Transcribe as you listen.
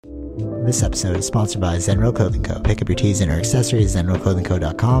This episode is sponsored by Zenro Clothing Co. Pick up your tees and or accessories at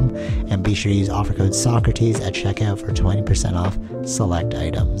zenroclothingco.com and be sure to use offer code Socrates at checkout for 20% off select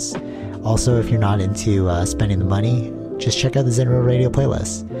items. Also, if you're not into spending the money, just check out the Zenro radio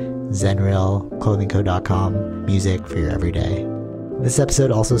playlist. zenroclothingco.com, music for your everyday. This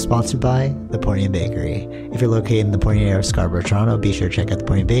episode also sponsored by The Pornian Bakery. If you're located in the Pornian area of Scarborough, Toronto, be sure to check out The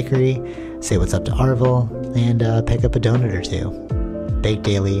Pornian Bakery, say what's up to Arville, and pick up a donut or two. Baked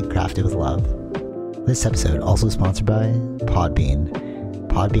daily, crafted with love. This episode also sponsored by Podbean.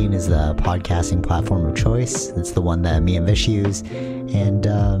 Podbean is the podcasting platform of choice. It's the one that me and Vish use, and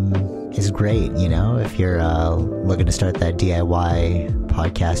is great, you know, if you're looking to start that DIY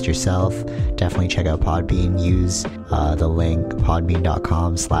podcast yourself. Definitely check out Podbean. Use the link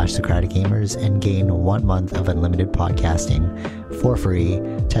podbean.com/SocraticGamers and gain 1 month of unlimited podcasting for free.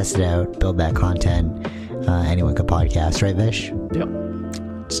 Test it out, build that content. Anyone could podcast, right, Vish? Yep.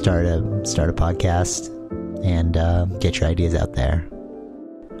 Start a podcast and get your ideas out there.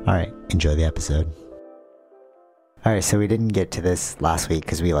 All right, enjoy the episode. All right, so we didn't get to this last week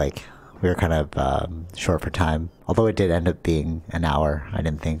because we were kind of short for time. Although it did end up being an hour. I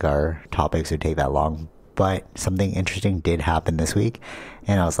didn't think our topics would take that long. But something interesting did happen this week.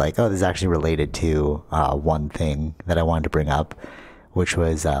 And I was like, oh, this is actually related to one thing that I wanted to bring up, which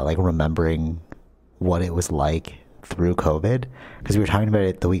was remembering what it was like through COVID. Because we were talking about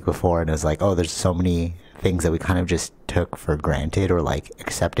it the week before, and it was like, oh, there's so many things that we kind of just took for granted or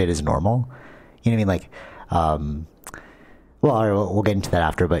accepted as normal. You know what I mean? Well, all right, we'll get into that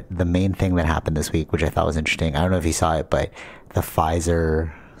after, but the main thing that happened this week, which I thought was interesting, I don't know if you saw it, but the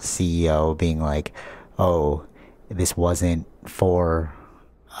Pfizer CEO being like, oh, this wasn't for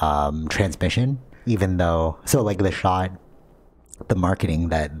transmission, even though, so the marketing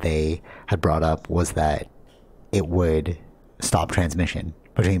that they had brought up was that it would stop transmission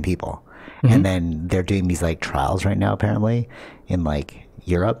between people. Mm-hmm. And then they're doing these trials right now, apparently, in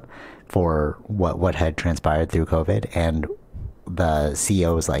Europe for what had transpired through COVID. And the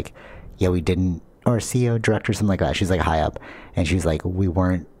CEO was like, yeah, we didn't, or CEO, director, something like that. She's high up. And she's like, we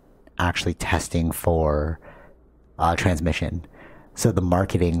weren't actually testing for transmission. So the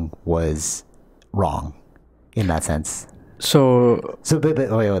marketing was wrong in that sense. So but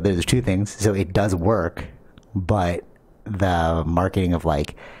wait, there's two things. So it does work, but the marketing of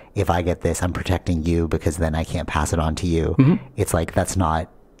if I get this, I'm protecting you because then I can't pass it on to you. Mm-hmm. It's that's not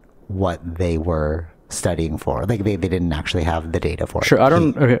what they were studying for. They didn't actually have the data for it. Sure, I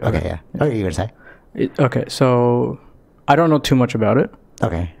don't... Okay, yeah. What are you going to say? Okay, so I don't know too much about it.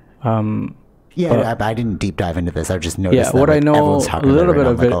 Okay. Yeah, I didn't deep dive into this. I just noticed that what I know a little bit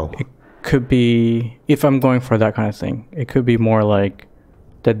of it, oh. It could be, if I'm going for that kind of thing, it could be more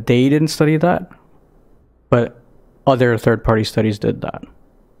that they didn't study that, but other third-party studies did that.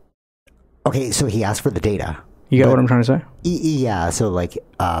 Okay, so he asked for the data. You get what I'm trying to say? Yeah, so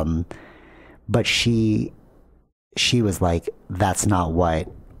but she was like, that's not what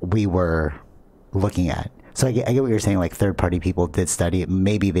we were looking at. So I get what you're saying, third party people did study it.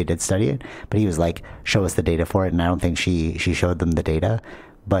 Maybe they did study it, but he was like, show us the data for it. And I don't think she showed them the data,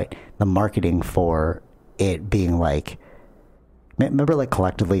 but the marketing for it being remember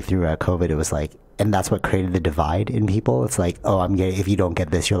collectively through COVID, it was and that's what created the divide in people. It's oh, if you don't get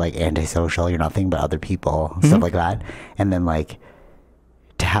this, you're antisocial, you're nothing but other people, mm-hmm. stuff like that. And then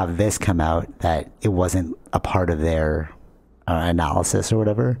to have this come out that it wasn't a part of their analysis or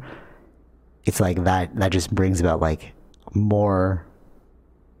whatever, it's that just brings about more,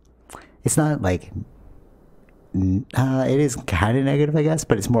 it's not it is kind of negative, I guess,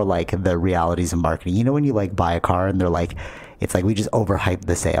 but it's more the realities of marketing. You know, when you buy a car and they're it's we just overhype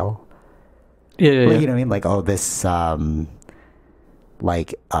the sale. Yeah. You know what I mean? Oh, this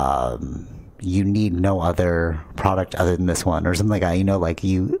you need no other product other than this one or something like that. You know,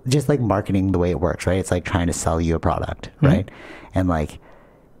 you just marketing the way it works, right? It's trying to sell you a product, mm-hmm. right? And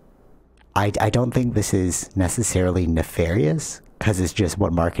I don't think this is necessarily nefarious because it's just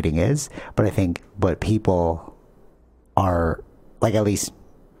what marketing is, but I think what people are at least.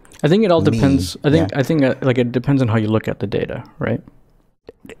 I think it all depends. I think it depends on how you look at the data, right?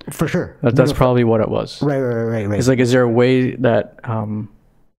 For sure. That's probably what it was. Right. It's is there a way that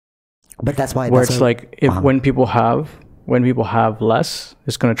but that's why where it's when people have less,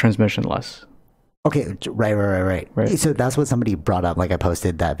 it's going to transmission less. Okay, right. So that's what somebody brought up. I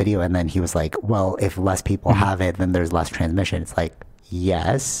posted that video, and then he was like, well, if less people mm-hmm. have it, then there's less transmission. It's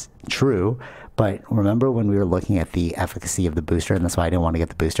yes, true. But remember when we were looking at the efficacy of the booster, and that's why I didn't want to get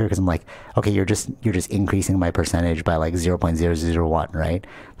the booster, because I'm okay, you're just increasing my percentage by 0.001, right?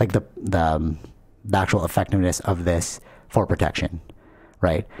 The actual effectiveness of this for protection,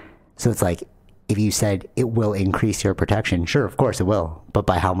 right? So it's like, if you said it will increase your protection, sure, of course it will, but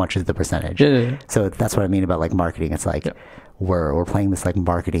by how much is the percentage? Yeah. So that's what I mean about like marketing. It's like we're playing this like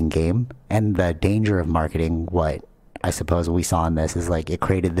marketing game, and the danger of marketing, what I suppose we saw in this, is like it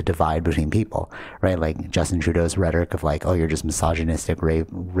created the divide between people, right? Like Justin Trudeau's rhetoric of like, oh, you're just misogynistic,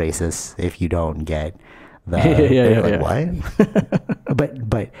 racist if you don't get the what?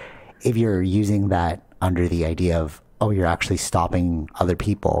 but if you're using that under the idea of, oh, you're actually stopping other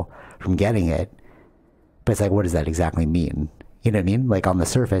people from getting it, but it's like, what does that exactly mean? You know what I mean? Like on the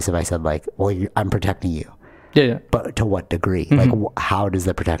surface, if I said like, well, I'm protecting you. Yeah. But to what degree? Like, how does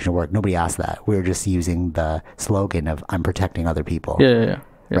the protection work? Nobody asked that. We were just using the slogan of I'm protecting other people. Yeah.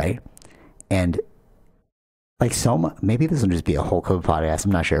 Right? And like maybe this will just be a whole COVID podcast,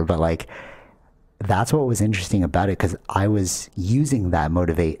 I'm not sure, but like that's what was interesting about it, because I was using that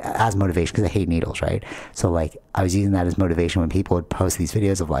as motivation because I hate needles, right? So like I was using that as motivation when people would post these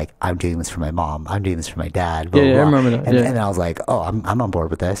videos of like, I'm doing this for my mom, I'm doing this for my dad, blah, blah, blah. I remember that. And then I was like, oh, I'm on board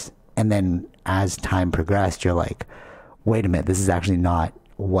with this. And then as time progressed, you're like, wait a minute, this is actually not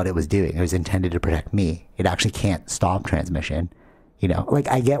what it was doing. It was intended to protect me. It actually can't stop transmission. You know, like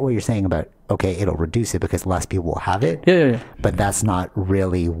I get what you're saying about, okay, it'll reduce it because less people will have it. Yeah. But that's not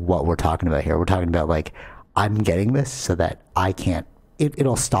really what we're talking about here. We're talking about like, I'm getting this so that I can't,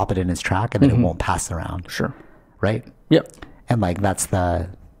 it'll stop it in its track and then it won't pass around. Sure. Right? Yep. And like, that's the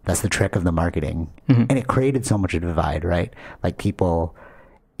trick of the marketing. And it created so much of a divide, right? Like people,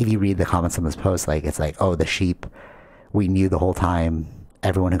 if you read the comments on this post, like it's like, oh, the sheep, we knew the whole time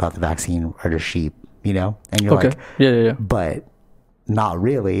everyone who got the vaccine are just sheep, you know? And you're like, yeah. But not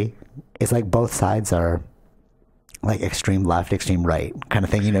really. It's like both sides are like extreme left, extreme right kind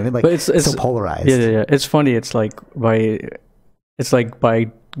of thing, you know what I mean? Like but it's so polarized. Yeah. It's funny. It's like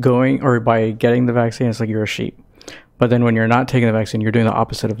by going or by getting the vaccine, it's like you're a sheep. But then when you're not taking the vaccine, you're doing the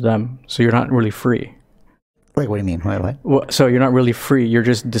opposite of them. So you're not really free. Like, what do you mean? What? Well, so you're not really free. You're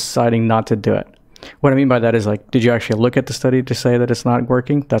just deciding not to do it. What I mean by that is like, did you actually look at the study to say that it's not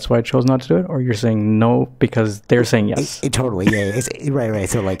working? That's why I chose not to do it? Or you're saying no because they're saying yes? Totally, yeah. It's, right.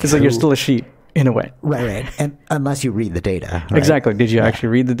 So like... It's like you're still a sheep in a way. Right. And unless you read the data. Right? Exactly. Did you actually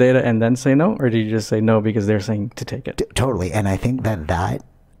read the data and then say no? Or did you just say no because they're saying to take it? Totally. And I think that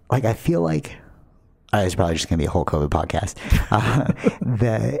like, I feel like... it's probably just going to be a whole COVID podcast.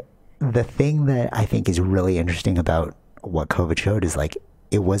 The thing that I think is really interesting about what COVID showed is like,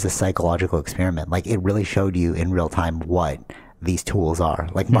 it was a psychological experiment. Like it really showed you in real time what these tools are,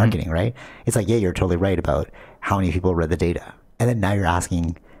 like marketing, right? It's like, yeah, you're totally right about how many people read the data. And then now you're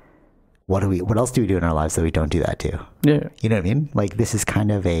asking, what else do we do in our lives that we don't do that too? Yeah. You know what I mean? Like this is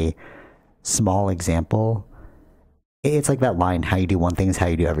kind of a small example. It's like that line, how you do one thing is how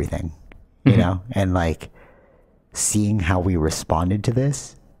you do everything, you know? And like seeing how we responded to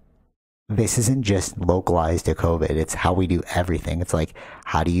this isn't just localized to COVID. It's how we do everything. It's like,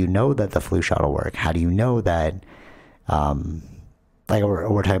 how do you know that the flu shot will work? How do you know that, like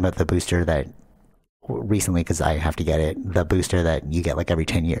we're talking about the booster that recently, because I have to get it, the booster that you get like every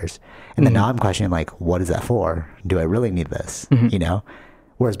 10 years. And then now I'm questioning like, what is that for? Do I really need this? You know?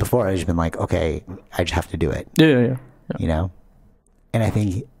 Whereas before I just been like, okay, I just have to do it. Yeah. You know? And I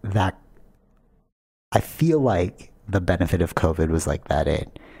think that, I feel like the benefit of COVID was like that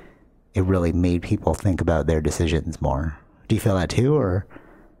it really made people think about their decisions more. Do you feel that too? Or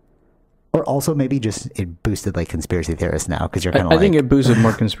also maybe just it boosted like conspiracy theorists now because you're kind of like... I think it boosted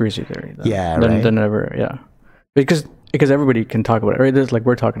more conspiracy theory than ever, yeah. Because everybody can talk about it, right? There's like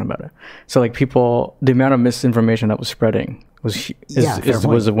we're talking about it. So like people, the amount of misinformation that was spreading was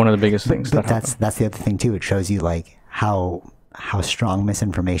one of the biggest things. But that's the other thing too. It shows you like how strong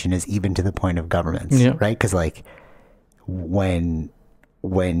misinformation is even to the point of governments, right? Because like when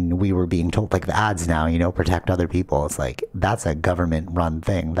we were being told like the ads now, you know, protect other people, it's like that's a government run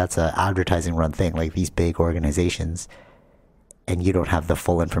thing, that's a advertising run thing, like these big organizations, and you don't have the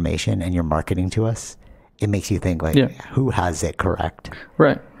full information and you're marketing to us, it makes you think like who has it correct,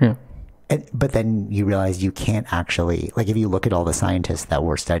 right? But then you realize you can't actually, like if you look at all the scientists that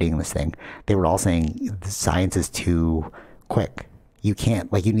were studying this thing, they were all saying the science is too quick, you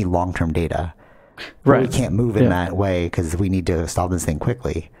can't, like you need long-term data. Right. We can't move in that way because we need to stop this thing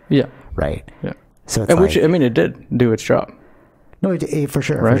quickly. Yeah. Right. Yeah. So it's which, I mean, it did do its job. No, it for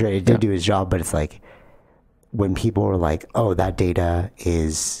sure. Right? For sure. It did do its job, but it's like when people were like, oh, that data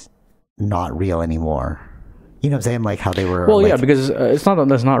is not real anymore. You know what I'm saying? Like how they were... Well, like, because it's not that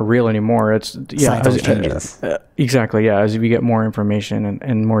that's not real anymore. It's... Science changes. Exactly, yeah. As we get more information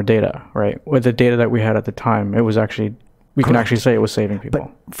and more data, right? With the data that we had at the time, it was actually... We can actually say it was saving people.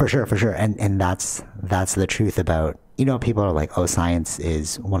 But for sure. And that's the truth about you know, people are like, oh, science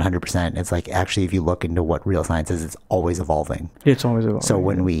is 100%. It's like, actually, if you look into what real science is, it's always evolving. It's always evolving. So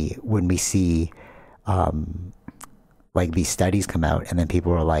when we see like these studies come out and then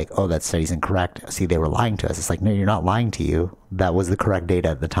people are like, oh, that study's incorrect. See, they were lying to us. It's like, no, you're not lying to you. That was the correct data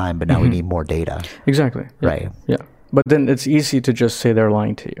at the time, but now we need more data. Exactly. Yeah. Right. Yeah. But then it's easy to just say they're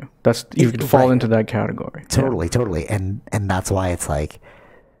lying to you. You could fall into that category. Totally. And that's why it's like,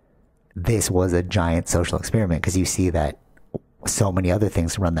 this was a giant social experiment, because you see that so many other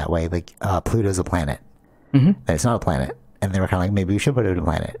things run that way. Like Pluto's a planet. And it's not a planet. And they were kind of like, maybe we should put it in a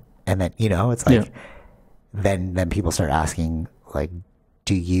planet. And then, you know, it's like, then people start asking, like,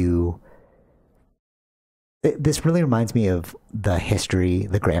 this really reminds me of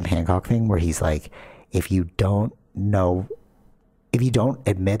the Graham Hancock thing, where he's like, if you admit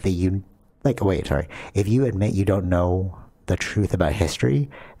you don't know the truth about history,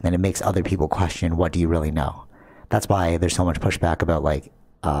 then it makes other people question, what do you really know? That's why there's so much pushback about like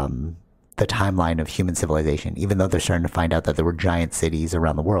the timeline of human civilization, even though they're starting to find out that there were giant cities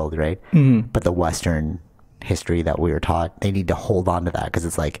around the world, right? But the Western history that we were taught, they need to hold on to that, because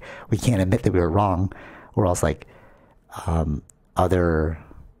it's like, we can't admit that we were wrong, or else like other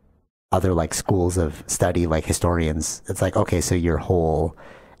like schools of study, like historians, it's like, okay, so your whole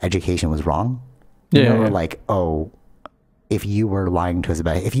education was wrong. Or like, oh, if you were lying to us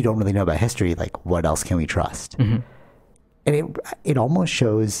if you don't really know about history, like, what else can we trust? And it almost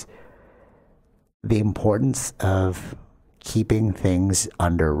shows the importance of keeping things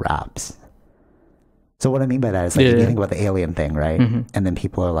under wraps. So what I mean by that is, like, if you think about the alien thing, right? And then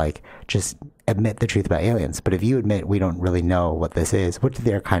people are like, just admit the truth about aliens. But if you admit we don't really know what this is, which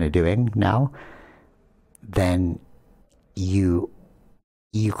they're kind of doing now, then you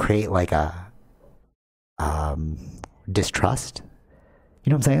create like a distrust. You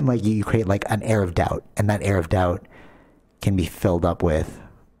know what I'm saying? Like, you create like an air of doubt, and that air of doubt can be filled up with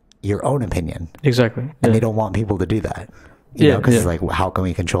your own opinion. Exactly. And they don't want people to do that. You know, because it's like, how can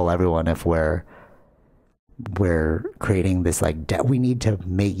we control everyone if we're creating this like we need to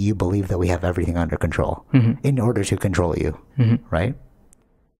make you believe that we have everything under control in order to control you, right?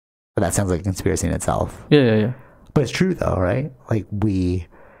 But that sounds like a conspiracy in itself. Yeah. But it's true though, right? Like,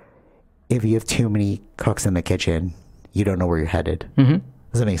 if you have too many cooks in the kitchen, you don't know where you're headed.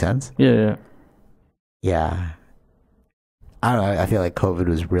 Does that make sense? Yeah. I don't know. I feel like COVID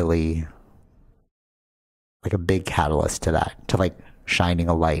was really like a big catalyst to that, to like shining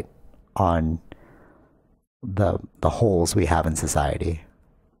a light on the holes we have in society.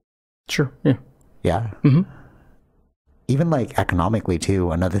 Sure. Yeah. Even like economically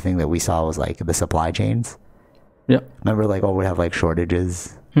too, another thing that we saw was like the supply chains. Remember, like, oh, we have like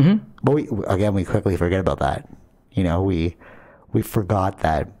shortages. But we quickly forget about that. You know, we forgot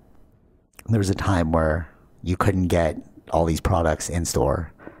that there was a time where you couldn't get all these products in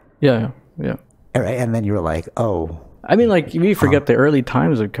store. Yeah. Right? And then you were like, oh. I mean, like, we forget the early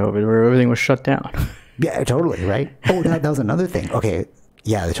times of COVID where everything was shut down. Yeah, totally, right? Oh, that was another thing. Okay,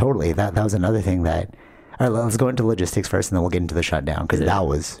 yeah, totally. That was another thing that... All right, let's go into logistics first, and then we'll get into the shutdown, because that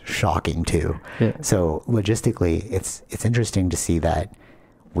was shocking too. So logistically, it's interesting to see that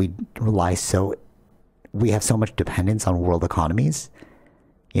we have so much dependence on world economies,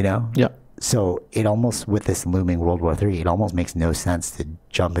 you know? So it almost, with this looming World War III, it almost makes no sense to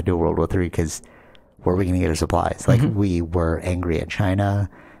jump into World War III, because where are we going to get our supplies? Like, we were angry at China,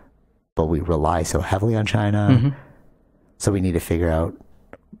 but we rely so heavily on China. So we need to figure out,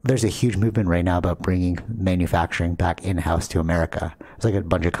 there's a huge movement right now about bringing manufacturing back in-house to America. There's like a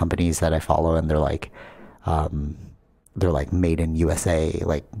bunch of companies that I follow, and they're like made in USA,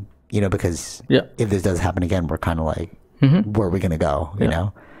 like, you know, because if this does happen again, we're kind of like, where are we going to go? You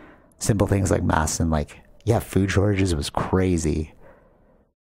know, simple things like masks and like, food shortages was crazy.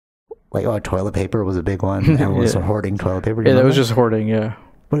 Like, toilet paper was a big one. Everyone was hoarding toilet paper. That was just hoarding. Yeah.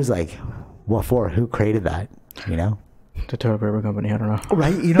 But it's like, what for? Who created that? You know? The toilet paper company. I don't know.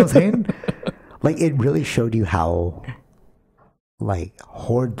 Right? You know what I'm saying? Like, it really showed you how, like,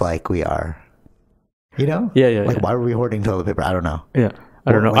 hoard-like we are. You know? Yeah. Like, why were we hoarding toilet paper? I don't know. Yeah.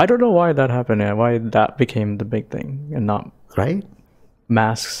 I don't know. Like, I don't know why that happened. Why that became the big thing and not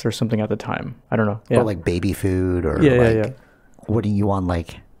masks or something at the time. I don't know. Or like baby food or what do you want?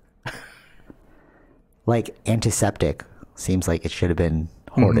 Like antiseptic seems like it should have been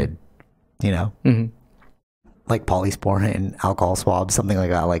hoarded, you know? Like polysporin and alcohol swabs, something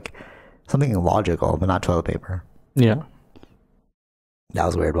like that. Like something logical, but not toilet paper. Yeah. That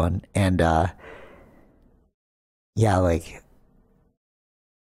was a weird one. And like,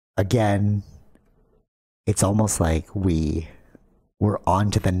 again, it's almost like we we're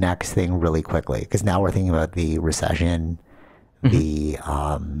on to the next thing really quickly, because now we're thinking about the recession, the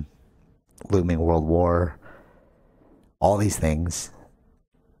looming world war, all these things,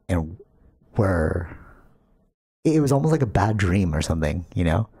 and it was almost like a bad dream or something, you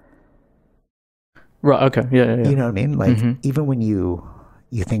know? Right. Okay. Yeah. You know what I mean? Like, even when you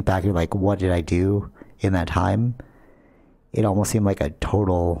think back, you're like, what did I do in that time? It almost seemed like a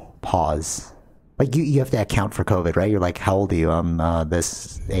total pause. Like, you have to account for COVID, right? You're like, how old are you? I'm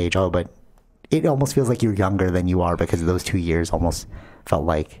this age. Oh, but it almost feels like you're younger than you are, because those 2 years almost felt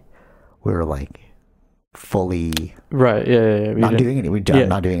like we were like fully right. Yeah. Not doing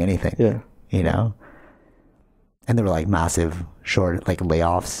anything. Yeah. You know? And there were like massive like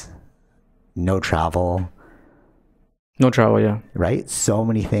layoffs, no travel. Yeah. Right? So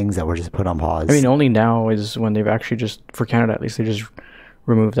many things that were just put on pause. I mean, only now is when they've actually just, for Canada at least, they just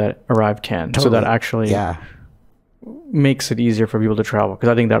removed that arrive can. Totally. So that actually makes it easier for people to travel. Because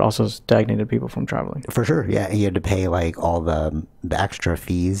I think that also stagnated people from traveling. For sure. Yeah. You had to pay like all the extra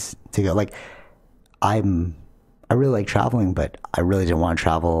fees to go. Like, I really like traveling, but I really didn't want to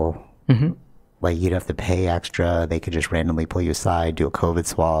travel. Like, you'd have to pay extra. They could just randomly pull you aside, do a COVID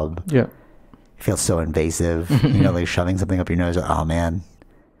swab. Yeah. It feels so invasive, you know, like shoving something up your nose. Oh, man.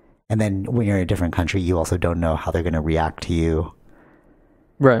 And then when you're in a different country, you also don't know how they're going to react to you.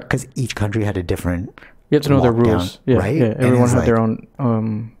 Right. Because each country had a different You have to know their rules. Yeah, right? Yeah. Everyone had their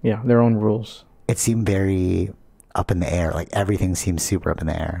own, their own rules. It seemed very up in the air. Like, everything seemed super up in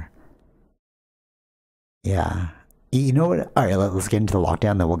the air. Yeah. You know what? All right, let's get into the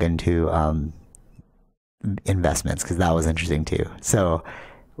lockdown, then we'll get into investments, because that was interesting too. So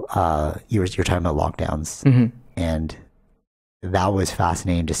you're talking about lockdowns, and that was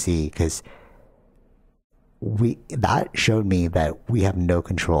fascinating to see, because that showed me that we have no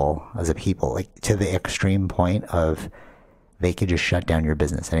control as a people, like to the extreme point of they could just shut down your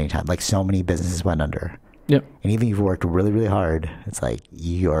business anytime. Like, so many businesses went under. Yep. And even if you worked really, really hard, it's like,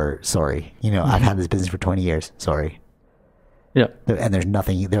 you're sorry. You know, I've had this business for 20 years. Sorry. Yeah. And there's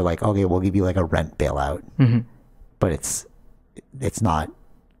nothing. They're like, okay, we'll give you like a rent bailout. But it's not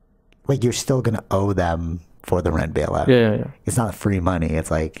like, you're still going to owe them for the rent bailout. Yeah. It's not free money.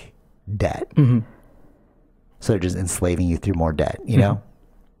 It's like debt. So they're just enslaving you through more debt, you know?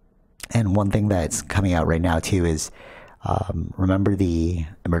 And one thing that's coming out right now too is, remember the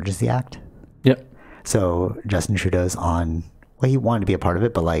Emergency Act? Yep. So Justin Trudeau's he wanted to be a part of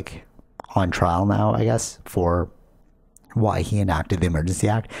it, but like on trial now, I guess, for why he enacted the Emergency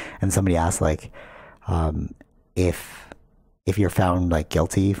Act. And somebody asked, like, if you're found like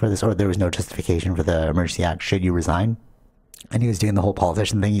guilty for this, or there was no justification for the Emergency Act, should you resign? And he was doing the whole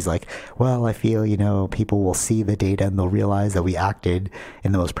politician thing. He's like, well, I feel, you know, people will see the data and they'll realize that we acted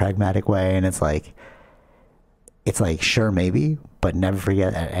in the most pragmatic way. And it's like, sure, maybe, but never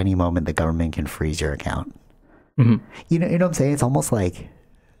forget, at any moment the government can freeze your account. You know what I'm saying? It's almost like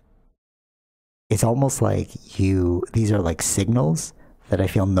these are like signals that I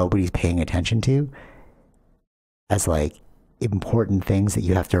feel nobody's paying attention to, as like important things that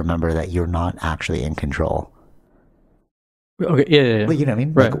you have to remember, that you're not actually in control. Okay. Yeah. Like, you know what I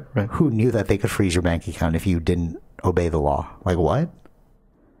mean? Right. Like, right. Who knew that they could freeze your bank account if you didn't obey the law? Like, what?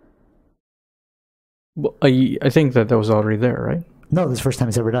 Well, I think that was already there, right? No, this is the first time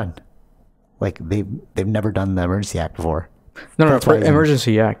it's ever done. Like, they've never done the Emergency Act before. No, for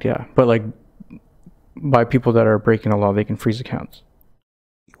Emergency Act, yeah. But like, by people that are breaking the law, they can freeze accounts.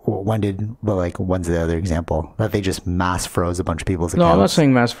 When's the other example? That they just mass froze a bunch of people's accounts? No, I'm not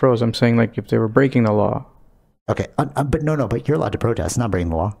saying mass froze. I'm saying like if they were breaking the law. Okay, but but you're allowed to protest, not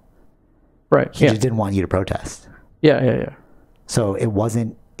breaking the law. Right. He just didn't want you to protest. Yeah. So it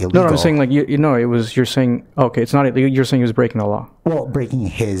wasn't illegal. No, I'm saying like it was. You're saying okay, it's not illegal. You're saying he was breaking the law. Well, breaking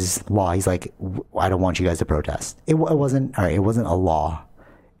his law. He's like, I don't want you guys to protest. It wasn't all right. It wasn't a law,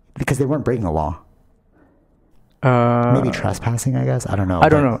 because they weren't breaking the law. Maybe trespassing, I guess. I don't know. I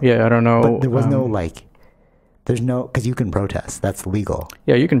don't know. Yeah, I don't know. But there was because you can protest. That's legal.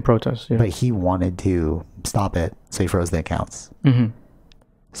 Yeah, you can protest. Yeah. But he wanted to stop it, so he froze the accounts.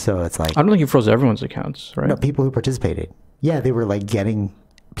 So it's like, I don't think he froze everyone's accounts, right? No, people who participated. Yeah, they were like getting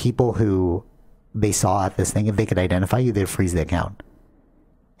people who they saw at this thing. If they could identify you, they'd freeze the account.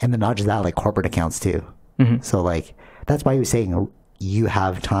 And then not just that, like corporate accounts too. So like, that's why he was saying, you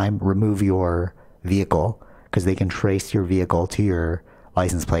have time, remove your vehicle, because they can trace your vehicle to your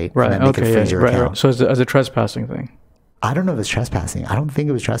license plate, right? And then they can freeze your account. Right. So as a trespassing thing. I don't know if it's trespassing. I don't think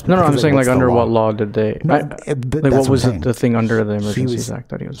it was trespassing. No, I'm saying like under what law did they? No, like what was the thing under the Emergency Act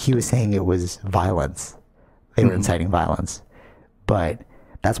that he was? He was saying it was violence. They were inciting violence, but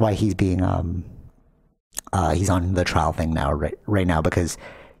that's why he's being he's on the trial thing now, right now, because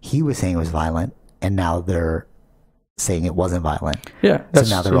he was saying it was violent, and now they're saying it wasn't violent. Yeah. So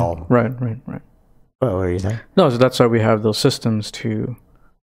now they're all... Right. What were you saying? No, so that's why we have those systems to,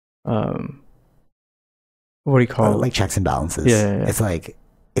 what do you call it? Like checks and balances. Yeah. It's like,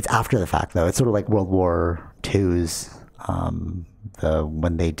 it's after the fact, though. It's sort of like World War II's,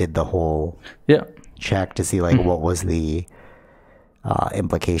 when they did the whole check to see, like, what was the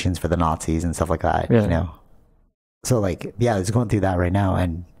implications for the Nazis and stuff like that, you know? So, like, yeah, it's going through that right now,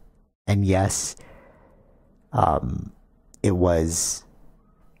 and yes, it was,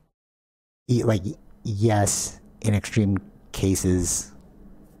 like, yes, in extreme cases,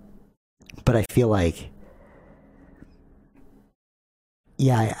 but I feel like,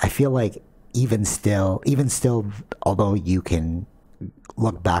 I feel like even still, although you can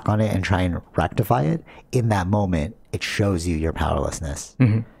look back on it and try and rectify it, in that moment, it shows you your powerlessness,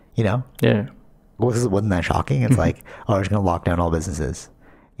 you know? Yeah. Wasn't that shocking? It's like, oh, we're just going to lock down all businesses,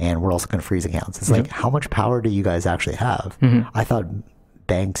 and we're also going to freeze accounts. It's like, how much power do you guys actually have? I thought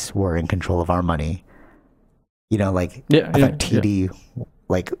banks were in control of our money, you know, like, I thought TD,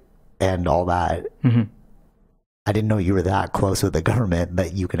 like, and all that. I didn't know you were that close with the government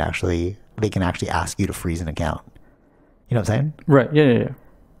that they can actually ask you to freeze an account. You know what I'm saying? Right. Yeah.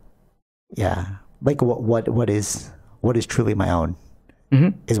 Yeah. Like, what is truly my own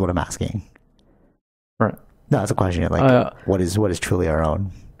is what I'm asking. Right. No, that's a question. Like, what is truly our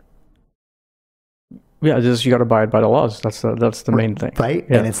own? Yeah, just you got to abide by the laws. That's the main thing, right?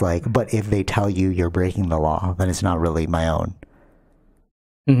 Yeah. And it's like, but if they tell you you're breaking the law, then it's not really my own.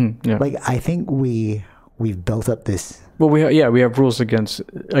 Yeah. Like, I think we've built up this. Well, we have rules against,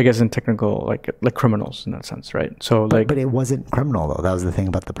 I guess, in technical, like criminals in that sense, right? So, like, but it wasn't criminal though. That was the thing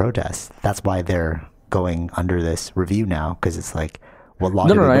about the protests. That's why they're going under this review now, because it's like, what law?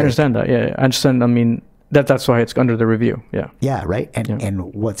 No, I understand that. Yeah, I understand. I mean, that's why it's under the review. Yeah. Yeah, right.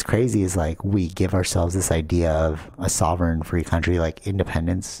 And what's crazy is, like, we give ourselves this idea of a sovereign free country, like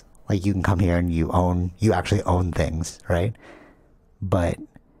independence. Like, you can come here and you actually own things, right? But,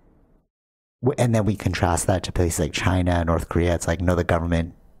 and then we contrast that to places like China and North Korea. It's like, no, the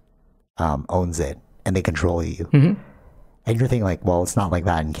government owns it and they control you. And you're thinking, like, well, it's not like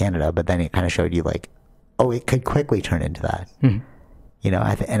that in Canada. But then it kind of showed you, like, oh, it could quickly turn into that. You know,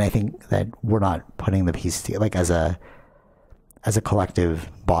 and I think that we're not putting the pieces together, like, as a collective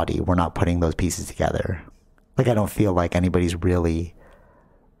body, we're not putting those pieces together. Like, I don't feel like anybody's really,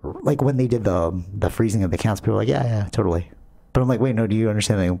 like, when they did the freezing of the accounts, people were like, yeah, totally. But I'm like, wait, no, do you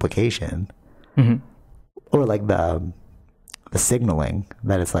understand the implication? Or like the signaling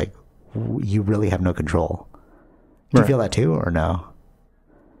that it's like, you really have no control. Do you feel that too, or no?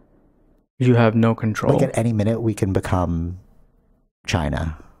 You have no control. Like, at any minute we can become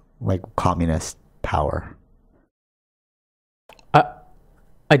China, like communist power.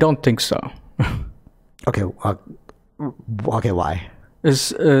 I don't think so. Okay, why?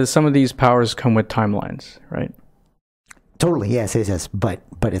 Some of these powers come with timelines, right? Totally, yes. But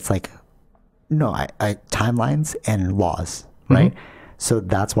it's like, no, I timelines and laws, right? So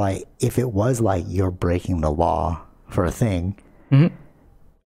that's why, if it was like you're breaking the law for a thing,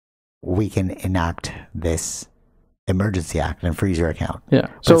 we can enact this emergency act and freeze your account. Yeah.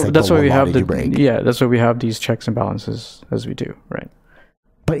 So like, that's why we have that's why we have these checks and balances as we do, right?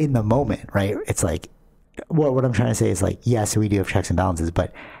 But in the moment, right, it's like, what I'm trying to say is, like, yes, we do have checks and balances,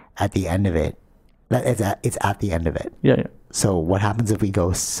 but at the end of it, it's at the end of it. Yeah. So what happens if we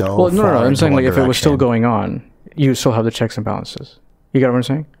go so well, no, far I'm saying, like, direction? if it was still going on, you still have the checks and balances. You get what I'm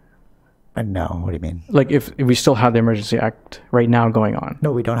saying? No, what do you mean? Like, if we still have the emergency act right now going on.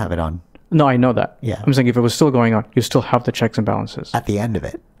 No, we don't have it on. No, I know that. Yeah. I'm saying, if it was still going on, you still have the checks and balances. At the end of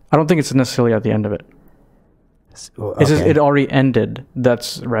it. I don't think it's necessarily at the end of it. Okay. It's just, it already ended.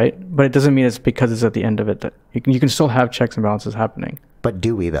 That's right. But it doesn't mean it's because it's at the end of it that you can still have checks and balances happening. But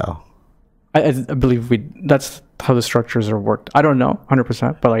do we, though? I believe that's how the structures are worked. I don't know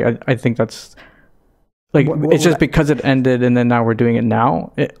 100%, but like, I think that's like, it's just because it ended and then now we're doing it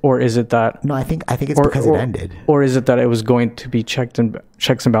now, or is it that? No, I think it's because it ended. Or is it that it was going to be checks and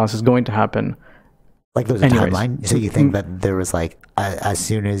balances going to happen? Like, there's a timeline. So you think that there was, like, as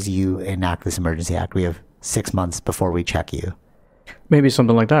soon as you enact this emergency act, we have 6 months before we check you. Maybe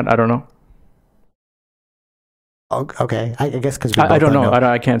something like that. I don't know. Okay, I guess because I don't know.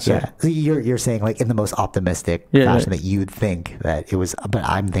 I can't say. Yeah. So you're saying, like, in the most optimistic fashion that you'd think that it was, but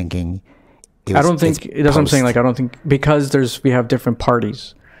I'm thinking it was, I don't think that's what I'm saying. Like, I don't think, because we have different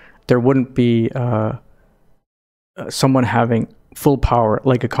parties, there wouldn't be someone having full power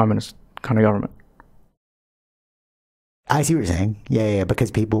like a communist kind of government. I see what you're saying. Yeah, because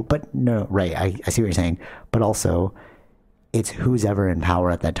people, but no, right. I see what you're saying. But also, it's who's ever in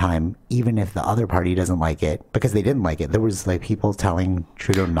power at that time, even if the other party doesn't like it, because they didn't like it. There was like people telling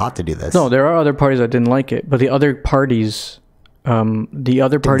Trudeau not to do this. No, there are other parties that didn't like it, but the other parties didn't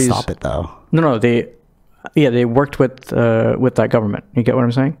stop it though. No, they worked with that government. You get what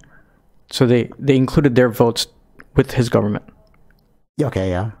I'm saying? So they included their votes with his government. Okay,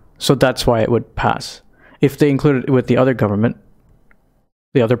 yeah. So that's why it would pass. If they included it with the other government,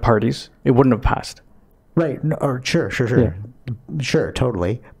 the other parties, it wouldn't have passed. Right. No, or sure. Yeah. Sure,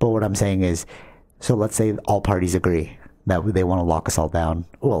 totally. But what I'm saying is, so let's say all parties agree that they want to lock us all down.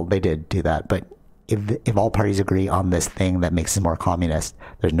 Well, they did do that. But if all parties agree on this thing that makes us more communist,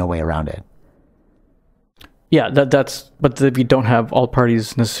 there's no way around it. Yeah, but we don't have all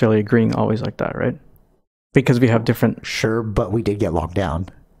parties necessarily agreeing always like that, right? Because we have different... Sure, but we did get locked down.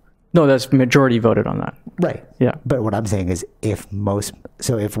 No, that's majority voted on that. Right. Yeah. But what I'm saying is if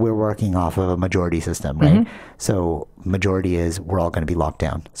we're working off of a majority system, right? Mm-hmm. So majority is we're all going to be locked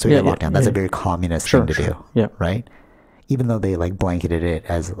down. So we get locked down. That's a very communist thing to do. Yeah. Right? Even though they like blanketed it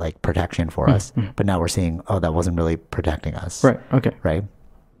as like protection for us, but now we're seeing, oh, that wasn't really protecting us. Right. Okay. Right?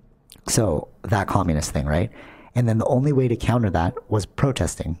 So that communist thing, right? And then the only way to counter that was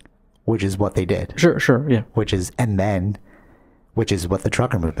protesting, which is what they did. Sure. Yeah. Which is what the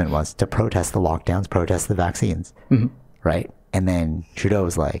trucker movement was, to protest the lockdowns, protest the vaccines, right? And then Trudeau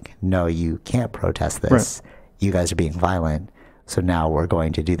was like, no, you can't protest this. Right. You guys are being violent. So now we're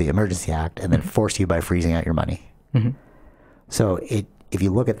going to do the Emergency Act and then force you by freezing out your money. Mm-hmm. So if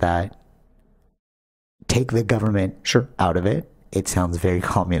you look at that, take the government out of it, it sounds very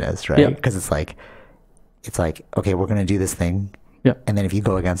communist, right? Because it's like, okay, we're going to do this thing. Yeah. And then if you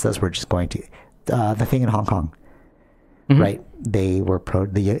go against us, we're just going to, the thing in Hong Kong. Right, they were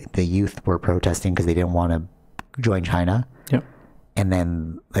the youth were protesting because they didn't want to join China. Yeah, and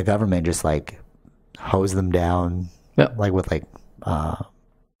then the government just like hosed them down, like with like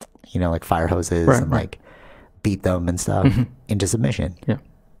like fire hoses and like beat them and stuff into submission. Yeah,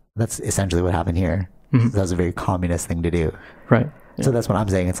 that's essentially what happened here. So that was a very communist thing to do. Right. Yeah. So that's what I'm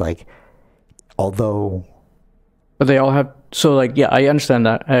saying. It's like, although, but they all have. So like, yeah, I understand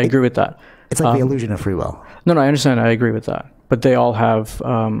that. I agree with that. It's like the illusion of free will. No, I understand. I agree with that. But they all have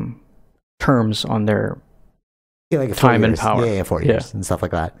terms on their like time and power. Yeah, 4 years and stuff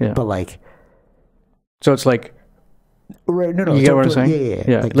like that. Yeah. But like... So it's like... Right, no. You get what I'm saying?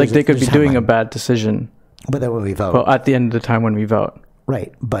 Yeah. Like they could be doing a bad decision. But then when we vote... Well, at the end of the time when we vote.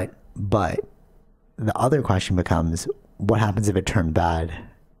 Right. But the other question becomes, what happens if it turned bad?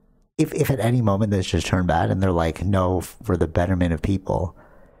 If at any moment this just turned bad and they're like, no, for the betterment of people...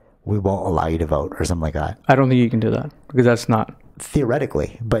 we won't allow you to vote or something like that. I don't think you can do that because that's not...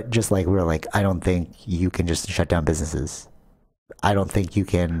 Theoretically, but just like we're like, I don't think you can just shut down businesses. I don't think you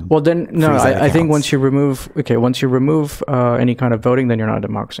can... Well, then, no, I think once you remove any kind of voting, then you're not a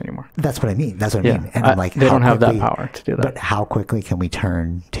democracy anymore. That's what I mean. And I'm like... They don't have that power to do that. But how quickly can we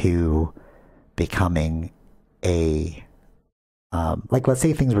turn to becoming a... like, let's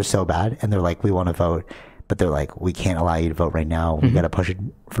say things were so bad and they're like, we want to vote... But they're like, we can't allow you to vote right now. We got to push it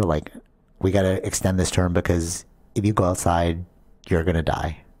for like, we got to extend this term because if you go outside, you're going to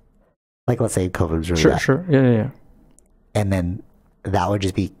die. Like, let's say COVID was really bad. Sure. Yeah. And then that would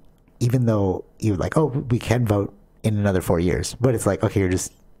just be, even though you're like, oh, we can vote in another 4 years. But it's like, okay,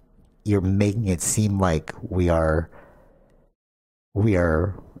 you're making it seem like we are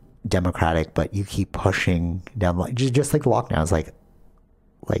democratic, but you keep pushing down, like, just like the lockdowns, like,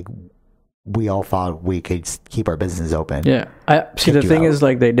 we all thought we could keep our businesses open. Yeah. The thing is,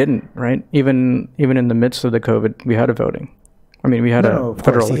 like, they didn't, right? Even in the midst of the COVID, we had a voting. I mean, we had a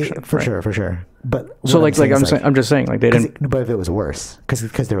federal election. For sure. But so I'm just saying, like, they didn't. But if it was worse,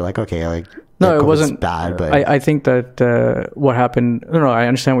 because they were like, okay, like, no, it wasn't bad. But I think that what happened. No, I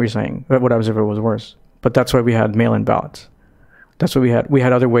understand what you're saying. What happens if it was worse? But that's why we had mail-in ballots. That's what we had. We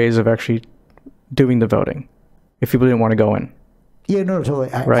had other ways of actually doing the voting if people didn't want to go in. Yeah, no,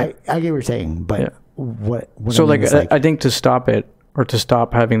 totally. I get what you're saying, but what so I mean I think to stop it or to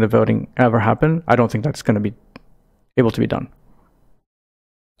stop having the voting ever happen, I don't think that's going to be able to be done.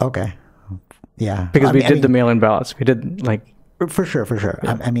 Okay. Yeah. Because we did the mail-in ballots. We did like... For sure.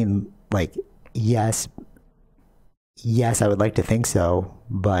 Yeah. I mean, like, yes, I would like to think so,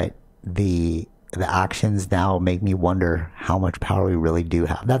 but the actions now make me wonder how much power we really do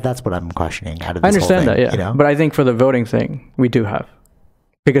have. That's what I'm questioning out of this I understand whole thing, that, yeah. But I think for the voting thing, we do have.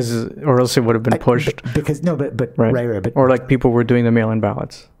 Because, or else it would have been pushed. Right. Or like people were doing the mail-in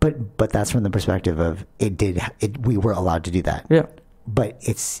ballots. But that's from the perspective of we were allowed to do that. Yeah. But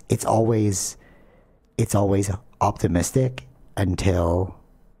it's always optimistic until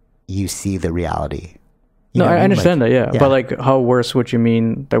you see the reality. I understand that, yeah. But like, how worse would you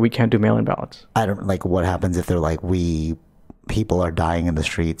mean that we can't do mail-in ballots? I don't like what happens if they're like, people are dying in the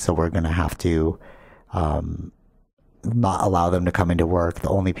streets, so we're going to have to not allow them to come into work. The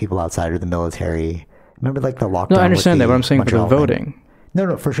only people outside are the military. Remember like the lockdown? No, I understand that, but I'm saying for the voting.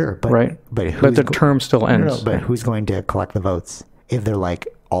 No, for sure. But, right. But the term still ends. But who's going to collect the votes? If they're like,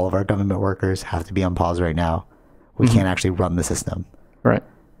 all of our government workers have to be on pause right now, we can't actually run the system. Right.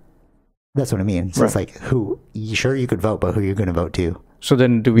 That's what I mean. So it's like, sure you could vote, but who are you going to vote to? So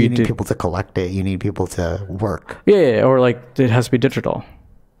then you need people to collect it. You need people to work. Yeah, or like it has to be digital.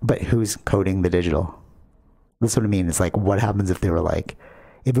 But who's coding the digital? That's what I mean. It's like, what happens if they were like,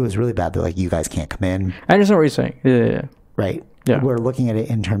 if it was really bad, they're like, you guys can't come in. I understand what you're saying. Yeah. Right? Yeah. We're looking at it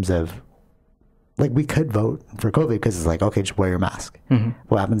in terms of, like, we could vote for COVID because it's like, okay, just wear your mask. Mm-hmm.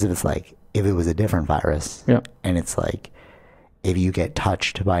 What happens if it's like, if it was a different virus? Yeah. And it's like, if you get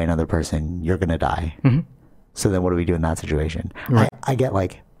touched by another person, you're going to die. Mm-hmm. So then what do we do in that situation? Right. I get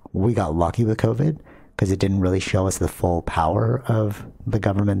like, we got lucky with COVID because it didn't really show us the full power of the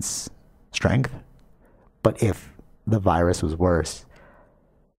government's strength. But if the virus was worse,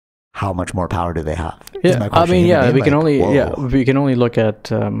 how much more power do they have? Yeah, I mean, we can only look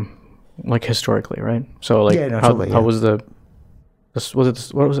at like historically, right? So like, how was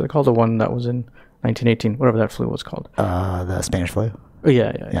what was it called? The one that was in 1918, whatever that flu was called. The Spanish flu.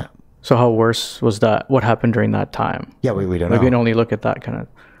 Yeah. So how worse was that? What happened during that time? Yeah, we don't know. We can only look at that kind of.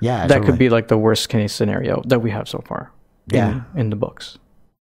 Yeah, that could be like the worst case scenario that we have so far. Yeah, in the books.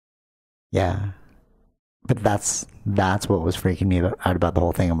 Yeah, but that's what was freaking me out about the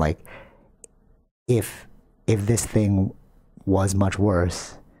whole thing. I'm like, if this thing was much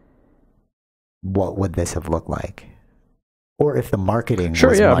worse, what would this have looked like? Or if the marketing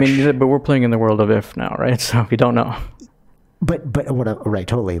was I mean, but we're playing in the world of if now, right? So we don't know. But right,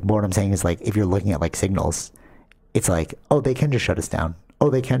 totally. But what I'm saying is like, if you're looking at like signals, it's like, oh, they can just shut us down. Oh,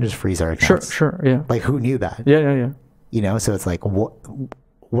 they can just freeze our accounts. Sure, yeah. Like, who knew that? Yeah. You know, so it's like,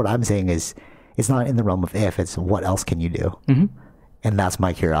 what I'm saying is, it's not in the realm of if, it's what else can you do? Mm-hmm. And that's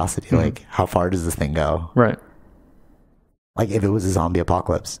my curiosity. Mm-hmm. Like, how far does this thing go? Right. Like, if it was a zombie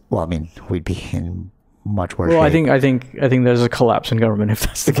apocalypse, well, I mean, we'd be in much worse shape. I think there's a collapse in government if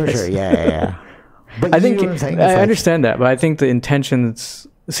that's the case. For sure, yeah. But I understand that, but I think the intentions.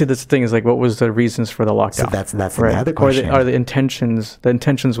 See, this thing is like, what was the reasons for the lockdown? So that's right? The other question. Or the intentions? The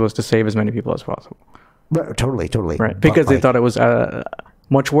intentions was to save as many people as possible. Right, totally. Right, because they thought it was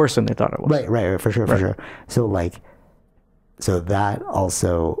much worse than they thought it was. Right, for sure. So that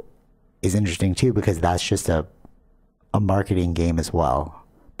also is interesting too, because that's just a marketing game as well.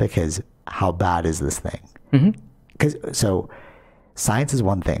 Because how bad is this thing? Because so science is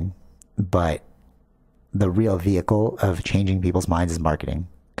one thing, but the real vehicle of changing people's minds is marketing.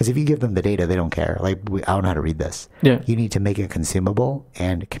 Because if you give them the data, they don't care. Like, I don't know how to read this. Yeah. You need to make it consumable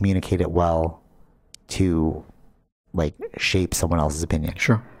and communicate it well to, like, shape someone else's opinion.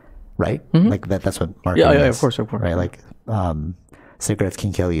 Sure. Right? Mm-hmm. Like, that's what marketing is. Yeah, of course. Right? Like, cigarettes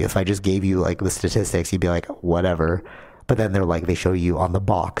can kill you. If I just gave you, like, the statistics, you'd be like, whatever. But then they're like, they show you on the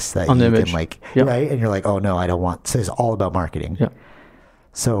box that you can, like, right? And you're like, oh, no, I don't want. So it's all about marketing. Yeah.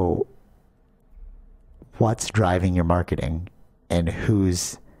 So what's driving your marketing, and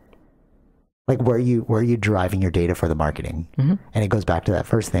who's like, where are you driving your data for the marketing? Mm-hmm. And it goes back to that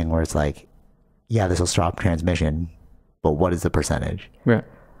first thing where it's like, yeah, this will stop transmission, but what is the percentage? Right.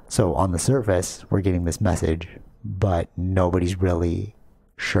 So on the surface, we're getting this message, but nobody's really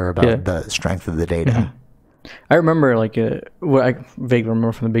sure about the strength of the data. Mm-hmm. I remember, like, what I vaguely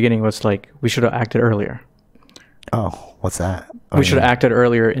remember from the beginning was like, we should have acted earlier. Oh, what's that? We should have acted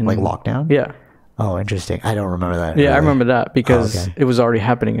earlier in like lockdown. Yeah. Oh, interesting. I don't remember that. Yeah, really. I remember that because it was already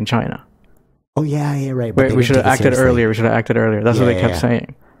happening in China. Oh, yeah, right. But we should have acted earlier. That's what they kept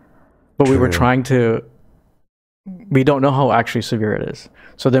saying. But we were trying to... We don't know how actually severe it is.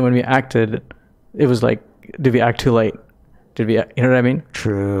 So then when we acted, it was like, did we act too late? You know what I mean?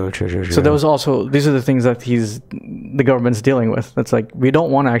 True. So there was also... These are the things that the government's dealing with. That's like, we don't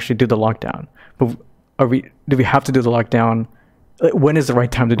want to actually do the lockdown. But do we have to do the lockdown? When is the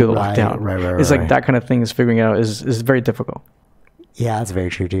right time to do the lockdown? Right. It's like that kind of thing is figuring it out is very difficult. Yeah, that's very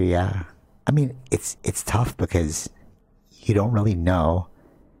true too. Yeah, I mean, it's tough because you don't really know.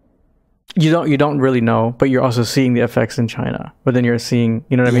 You don't really know, but you're also seeing the effects in China. But then you're seeing,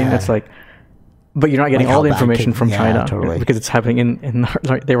 you know what I mean? It's like, but you're not getting all the information from China because it's happening in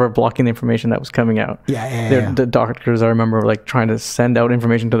they were blocking the information that was coming out. Yeah. The doctors, I remember, like trying to send out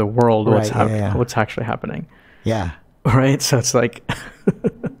information to the world what's actually happening. Yeah. Right, so it's like,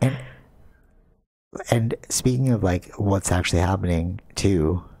 And speaking of like what's actually happening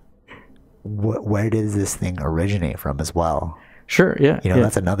too, where does this thing originate from as well? Sure, yeah.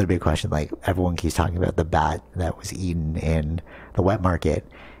 That's another big question. Like everyone keeps talking about the bat that was eaten in the wet market,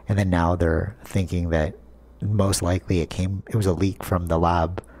 and then now they're thinking that most likely it was a leak from the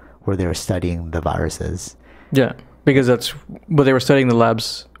lab where they were studying the viruses. Yeah, because they were studying the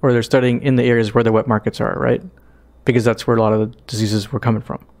labs, or they're studying in the areas where the wet markets are, right? Because that's where a lot of the diseases were coming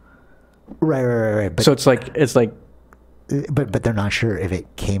from. Right. But, so it's like, but they're not sure if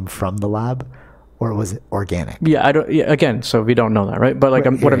it came from the lab or was it organic. Yeah, again, so we don't know that, right? But like,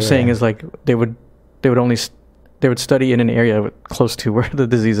 what I'm saying is like they would study in an area close to where the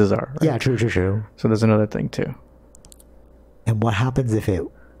diseases are. Right? Yeah, true. So there's another thing too. And what happens if it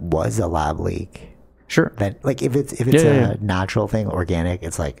was a lab leak? Sure. Then, like, if it's a natural thing, organic,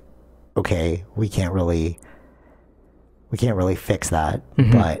 it's like, okay, we can't really fix that.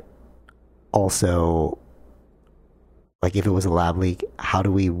 Mm-hmm. But also, like, if it was a lab leak, how do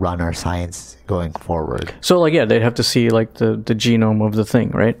we run our science going forward? So, like, yeah, they'd have to see, like, the genome of the thing,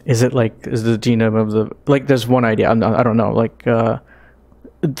 right? Is the genome of the, like, there's one idea. I don't know, like, the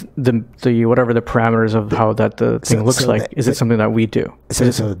whatever the parameters of how the thing looks like. Is it something that we do?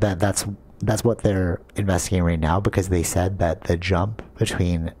 So that's what they're investigating right now, because they said that the jump was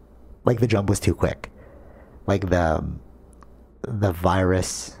too quick. Like, the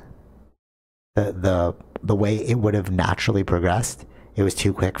virus, the way it would have naturally progressed, it was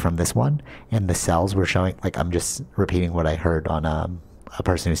too quick from this one, and the cells were showing, like, I'm just repeating what I heard on a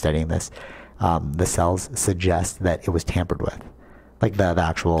person who's studying this. The cells suggest that it was tampered with, like the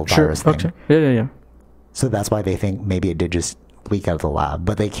actual virus thing. Okay. Yeah. So that's why they think maybe it did just leak out of the lab,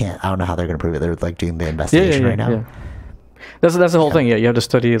 but they can't. I don't know how they're going to prove it. They're like doing the investigation right now. Yeah. That's the whole thing. Yeah, you have to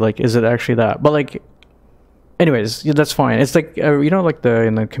study, like, is it actually that? But like, anyways, that's fine. It's like like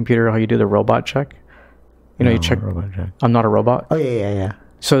in the computer how you do the robot check. You check. I'm not a robot. Oh yeah.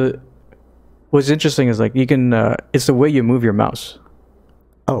 So what's interesting is, like, you can. It's the way you move your mouse.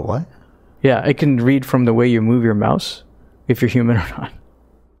 Oh, what? Yeah, it can read from the way you move your mouse if you're human or not.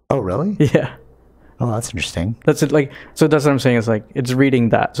 Oh, really? Yeah. Oh, that's interesting. That's it. Like, so that's what I'm saying. Is like it's reading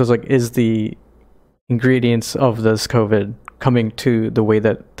that. So it's like, is the ingredients of this COVID coming to the way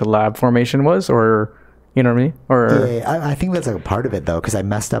that the lab formation was, or you know what I mean? Or I think that's a part of it though, because I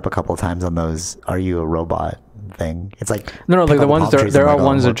messed up a couple of times on those "Are you a robot?" thing. It's like no, like the ones there are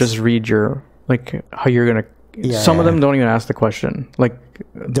ones that just read your, like, how you're gonna. Yeah, some of them don't even ask the question. Like,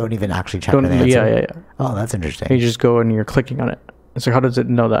 don't even actually check the answer. Yeah. Oh, that's interesting. You just go and you're clicking on it. So how does it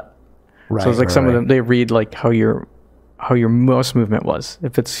know that? Right. So it's like some of them, they read like how your mouse movement was,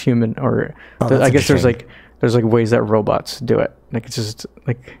 if it's human or. I guess there's like ways that robots do it. Like, it's just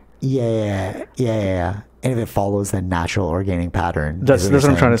like. Yeah. And if it follows the natural organic pattern. That's what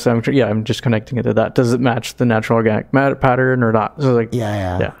I'm trying to say. I'm just connecting it to that. Does it match the natural organic pattern or not? So, like,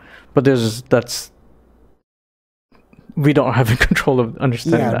 yeah. But we don't have control of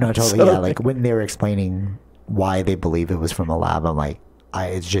understanding that. No, totally. So, yeah, like when they were explaining why they believe it was from a lab, I'm like,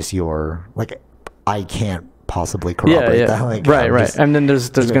 it's just I can't possibly corroborate that. Like, right. And then there's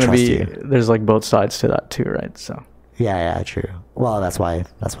going to be there's like both sides to that too, right? So. Yeah, true. Well, that's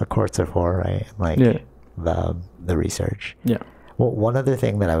what courts are for, right? Like the research. Yeah. Well, one other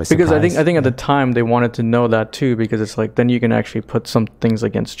thing that I was because I think at the time they wanted to know that too, because it's like then you can actually put some things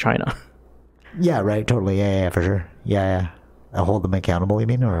against China. Yeah, right. Totally. Yeah, for sure. Yeah. Hold them accountable, you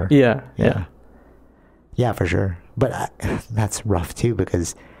mean? Or Yeah, for sure. But that's rough too,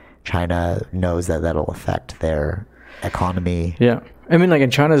 because China knows that that'll affect their economy. Yeah. I mean, like,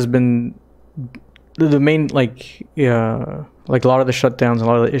 in China's been the main, like a lot of the shutdowns and a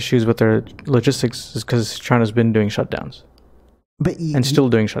lot of the issues with their logistics is because China's been doing shutdowns. And still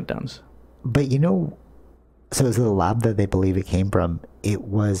doing shutdowns. But so the lab that they believe it came from, it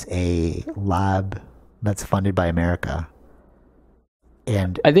was a lab that's funded by America.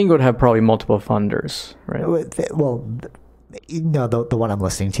 And I think it would have probably multiple funders, right? Well, the one I'm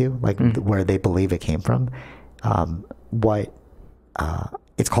listening to, like where they believe it came from,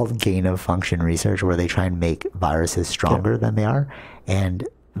 it's called gain of function research, where they try and make viruses stronger than they are. And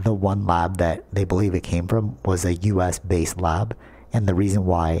the one lab that they believe it came from was a US based lab. And the reason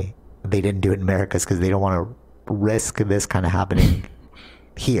why they didn't do it in America is because they don't want to risk this kind of happening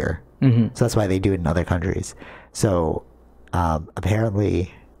here. Mm-hmm. So that's why they do it in other countries. So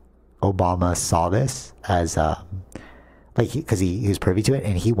apparently Obama saw this as because he was privy to it,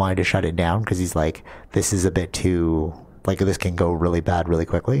 and he wanted to shut it down because he's like, this is a bit too, like, this can go really bad really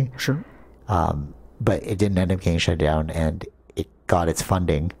quickly. Sure. But it didn't end up getting shut down, and it got its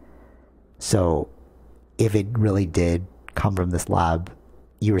funding. So if it really did come from this lab,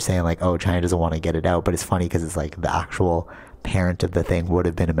 you were saying like, oh, China doesn't want to get it out, but it's funny because it's like the actual parent of the thing would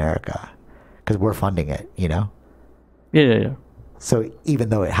have been America because we're funding it, you know? Yeah. So even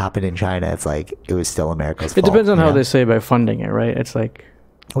though it happened in China, it's like it was still America's fault. It depends on how they say by funding it, right? It's like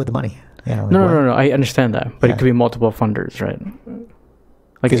with the money. Yeah. Like no. I understand that, but it could be multiple funders, right?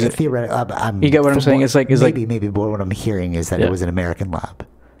 Like, is it theoretically? You get what I'm saying? It's like maybe. But what I'm hearing is that it was an American lab.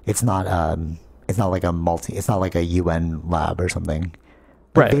 It's not like it's not like a UN lab or something.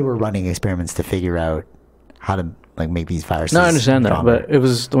 But they were running experiments to figure out how to like make these viruses. No, I understand stronger. That, but it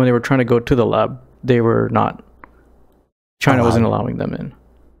was when they were trying to go to the lab, they were not. China wasn't allowing them in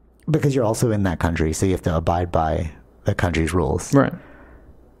because you're also in that country, so you have to abide by the country's rules. Right.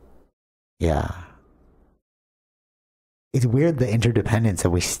 Yeah. It's weird the interdependence that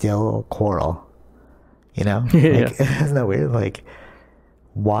we still quarrel. You know? Like, isn't that weird? Like,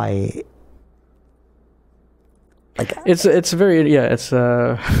 why? Like, it's very it's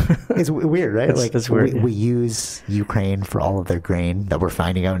it's weird, right? It's weird. We use Ukraine for all of their grain that we're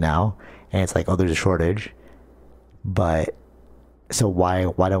finding out now, and it's like, oh, there's a shortage. But so why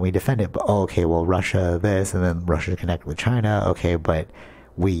don't we defend it? But okay, well, Russia this, and then Russia connected with China. Okay, but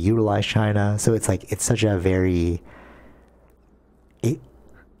we utilize China, so it's like it's such a very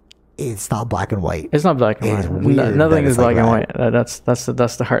it's not black and white. It's not black and white. Nothing is black and white. That's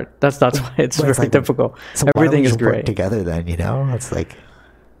the heart. That's why it's very like, difficult. So everything is gray. Work together, then it's like.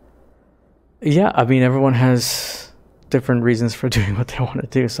 Yeah, I mean, everyone has different reasons for doing what they want to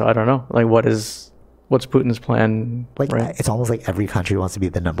do. So I don't know, like, what's Putin's plan? Like, right? It's almost like every country wants to be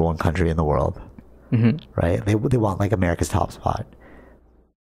the number one country in the world, right? They want like America's top spot,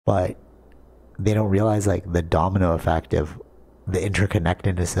 but they don't realize like the domino effect of the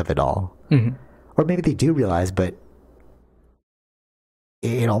interconnectedness of it all. Or maybe they do realize, but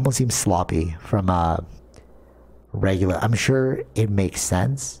it almost seems sloppy from a regular. I'm sure it makes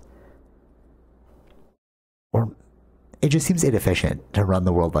sense, or it just seems inefficient to run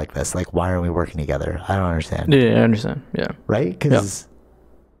the world like this. Like, why aren't we working together? I don't understand. Yeah, I understand. Yeah. Right? Because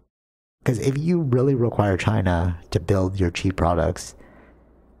if you really require China to build your cheap products,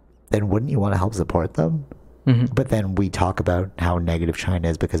 then wouldn't you want to help support them? But then we talk about how negative China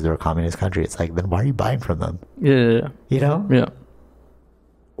is because they're a communist country. It's like, then why are you buying from them? Yeah. You know? Yeah.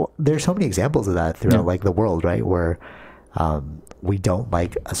 Well, there's so many examples of that throughout like the world, right? Where we don't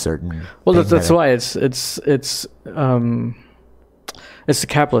like a certain. Well, that's why it's the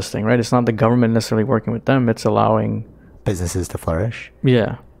capitalist thing, right? It's not the government necessarily working with them. It's allowing businesses to flourish.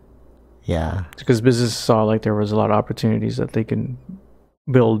 Yeah. Yeah. Because businesses saw like there was a lot of opportunities that they can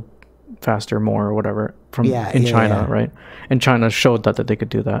build faster, more, or whatever in China, right? And China showed that they could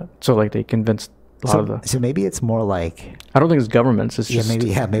do that. So like they convinced a lot of the. So maybe it's more like. I don't think it's governments. It's just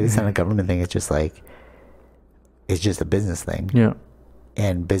maybe it's not a government thing. It's just like. It's just a business thing. Yeah.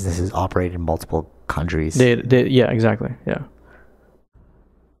 And businesses operate in multiple countries. They exactly. Yeah.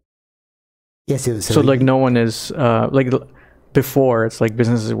 Yeah. So like no one is like before. It's like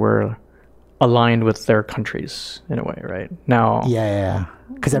businesses were aligned with their countries in a way, right? Now. Yeah.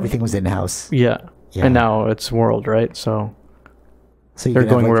 Because everything was in house. Yeah. And now it's world, right? So they're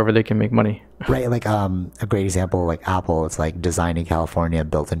going wherever they can make money. Right. Like a great example, like Apple. It's like designed in California,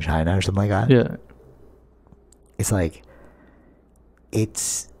 built in China, or something like that. Yeah. It's like,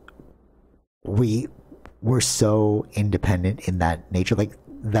 we're so independent in that nature. Like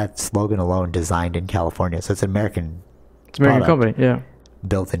that slogan alone, designed in California. So it's an American company, yeah.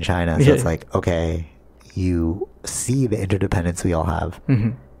 Built in China. So it's like, okay, you see the interdependence we all have.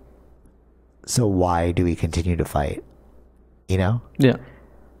 So why do we continue to fight? You know? Yeah.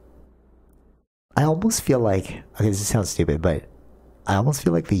 I almost feel like, okay, this sounds stupid, but I almost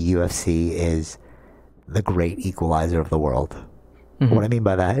feel like the UFC is the great equalizer of the world. What I mean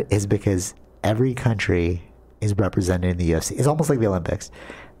by that is because every country is represented in the UFC. It's almost like the Olympics.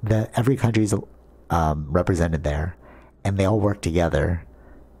 Every country is represented there, and they all work together.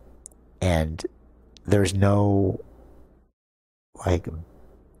 And there's no like,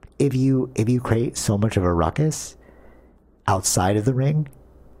 if you create so much of a ruckus outside of the ring,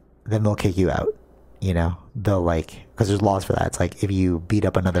 then they'll kick you out. You know, they'll like, because there's laws for that. It's like if you beat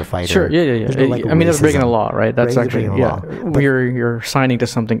up another fighter. Sure, yeah. No, like, I mean, that's breaking the law, right? That's actually, you're signing to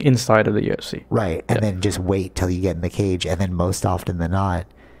something inside of the UFC. Right, and then just wait till you get in the cage, and then more often than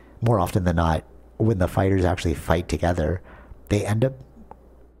not, when the fighters actually fight together, they end up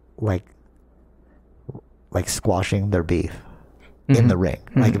like squashing their beef in the ring.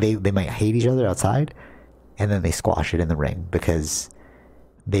 Like they might hate each other outside, and then they squash it in the ring because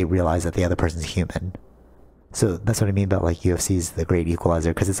they realize that the other person's human. So that's what I mean about like UFC is the great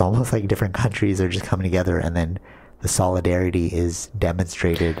equalizer, because it's almost like different countries are just coming together and then the solidarity is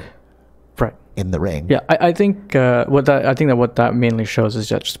demonstrated right in the ring. Yeah, I think what that mainly shows is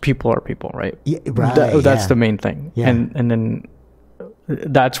that just people are people, right? Yeah, right. That's the main thing. Yeah. And then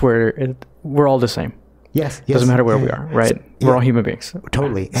that's where we're all the same. Yes. Doesn't matter where we are, right? So, we're all human beings.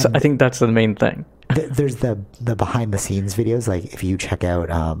 Totally. So I think that's the main thing. There's the behind the scenes videos. Like if you check out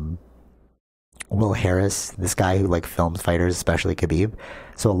Will Harris, this guy who like films fighters, especially Khabib.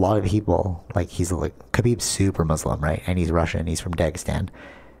 So a lot of people, like Khabib's super Muslim, right? And he's Russian. He's from Dagestan.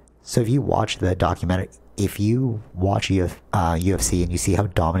 So if you watch the documentary, if you watch UFC and you see how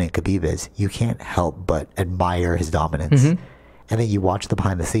dominant Khabib is, you can't help but admire his dominance. Mm-hmm. And then you watch the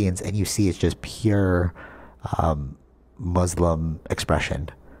behind the scenes and you see it's just pure Muslim expression,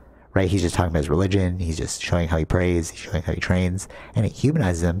 right? He's just talking about his religion. He's just showing how he prays. He's showing how he trains. And it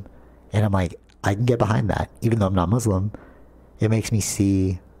humanizes him. And I'm like, I can get behind that. Even though I'm not Muslim, it makes me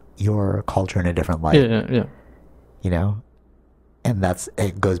see your culture in a different light. Yeah. You know? And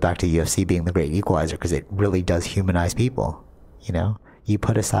it goes back to UFC being the great equalizer because it really does humanize people. You know? You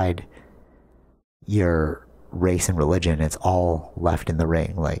put aside your race and religion, it's all left in the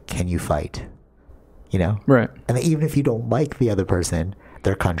ring. Like, can you fight? You know? Right. And even if you don't like the other person,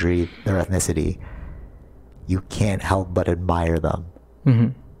 their country, their ethnicity, you can't help but admire them. Mm-hmm.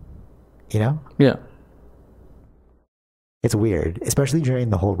 You know? Yeah. It's weird, especially during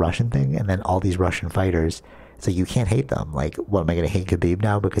the whole Russian thing, and then all these Russian fighters. So you can't hate them. Like, what, am I going to hate Khabib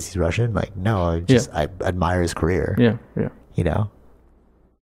now because he's Russian? Like, no, I admire his career. Yeah. You know?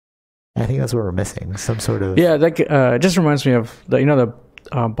 I think that's what we're missing. Some sort of... Yeah, like, just reminds me of, the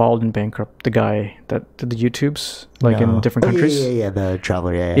Bald and Bankrupt, the guy that did the YouTubes, like, in different countries. Yeah, the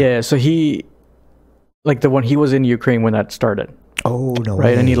traveler, Yeah, so he, like, he was in Ukraine when that started. Oh, no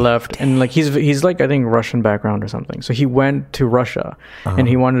right, way. And he left, and like he's like I think Russian background or something. So he went to Russia, and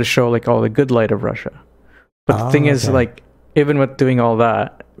he wanted to show like all the good light of Russia. But the thing is, like, even with doing all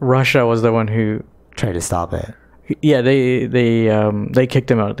that, Russia was the one who tried to stop it. Yeah, they kicked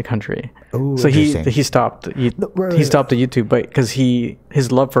him out of the country. Ooh, so he stopped. He stopped the YouTube, but because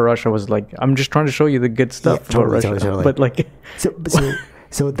his love for Russia was like, I'm just trying to show you the good stuff about Russia. Totally. But like,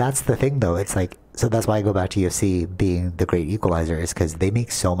 so that's the thing though. It's like. So that's why I go back to UFC being the great equalizer is because they make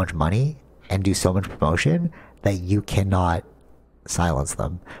so much money and do so much promotion that you cannot silence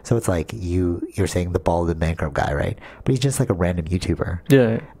them. So it's like you're saying the Bald and Bankrupt guy, right? But he's just like a random YouTuber.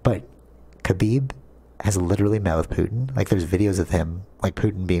 Yeah. But Khabib has literally met with Putin. Like there's videos of him, like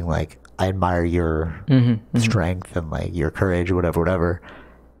Putin being like, I admire your strength and like your courage or whatever.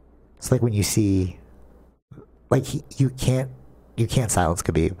 It's like when you see, like you can't silence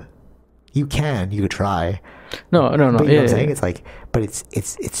Khabib. You could try. No. But you know what I'm saying? It's like, but it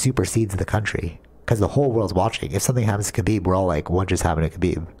supersedes the country because the whole world's watching. If something happens to Khabib, we're all like, what just happened to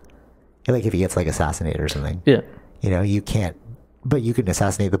Khabib? Like if he gets like assassinated or something. Yeah. You know, you can't, but you can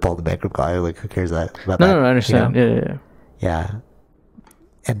assassinate the Bald and Bankrupt guy. Like who cares about that? No, I understand. You know? Yeah.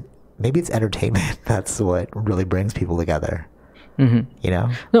 And maybe it's entertainment. That's what really brings people together. Mm-hmm. You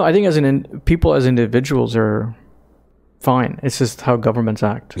know? No, I think people as individuals are fine. It's just how governments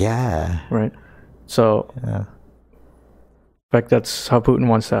act. Yeah. Right. So, in fact, that's how Putin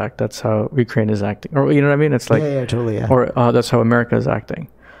wants to act. That's how Ukraine is acting. Or, you know what I mean? It's like, yeah, totally. Yeah. Or that's how America is acting.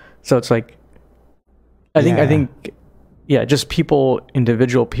 So it's like, I think, just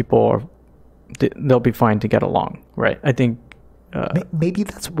individual people they'll be fine to get along. Right. I think. Maybe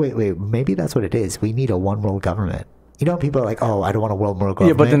that's what it is. We need a one world government. You know, people are like, oh, I don't want a one world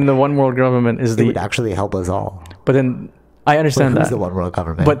government. Yeah, but then the one world government it would actually help us all. But then I understand that. Who's the one world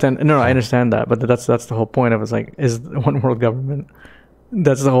government? But then I understand that. But that's the whole point of it's like, is the one world government?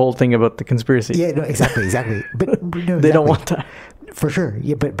 That's the whole thing about the conspiracy. Yeah, no, exactly. But no, exactly. They don't want that. For sure.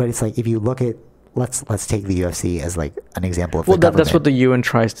 Yeah, but it's like if you look at let's take the UFC as like an example of the government. That's what the UN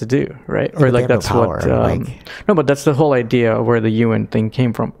tries to do, right? Or like that's no power, what no, but that's the whole idea of where the UN thing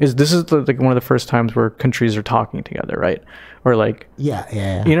came from. This is like one of the first times where countries are talking together, right? Or like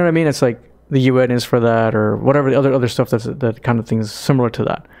yeah. You know what I mean? It's like the UN is for that, or whatever the other stuff that kind of things similar to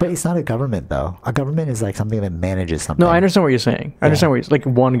that. But it's not a government though. A government is like something that manages something. No, I understand what you're saying. I understand what you're like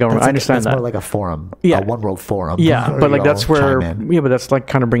one government. I understand that's that. more like a forum. Yeah, a one world forum. Yeah, but like that's where but that's like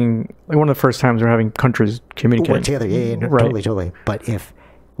kind of bringing like one of the first times we're having countries communicate together. Yeah, right. Totally. But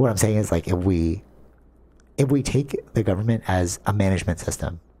what I'm saying is like if we take the government as a management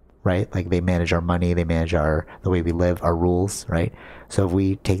system. Right? Like they manage our money, they manage the way we live, our rules, right? So if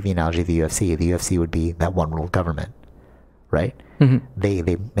we take the analogy of the UFC would be that one world government, right? Mm-hmm.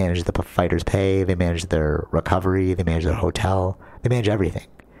 They manage the fighters' pay, they manage their recovery, they manage their hotel, they manage everything.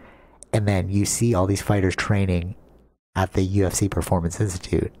 And then you see all these fighters training at the UFC Performance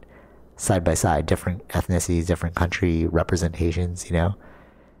Institute. side by side, different ethnicities, different country representations, you know,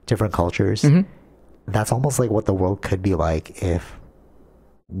 different cultures. That's almost like what the world could be like if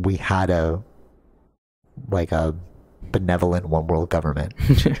we had a benevolent one world government.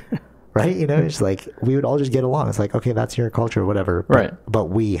 Right? You know, it's like we would all just get along. It's like, okay, that's your culture, whatever. Right. But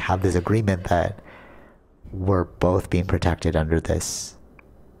we have this agreement that we're both being protected under this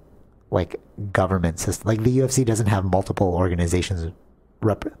like government system. Like the UFC doesn't have multiple organizations.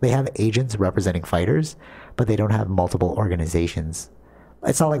 They have agents representing fighters, but they don't have multiple organizations.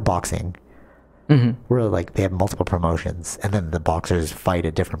 It's not like boxing. Where like they have multiple promotions and then the boxers fight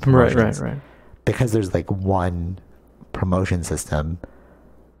at different promotions. Right. Because there's like one promotion system,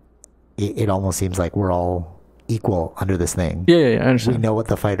 it almost seems like we're all equal under this thing. Yeah, I understand. We know what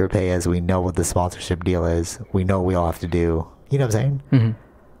the fighter pay is. We know what the sponsorship deal is. We know what we all have to do. You know what I'm saying?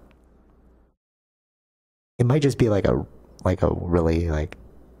 It might just be like a really like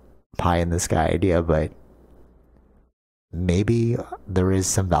pie in the sky idea, but maybe there is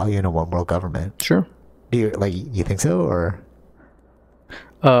some value in a one world government. Sure. Do you think so, or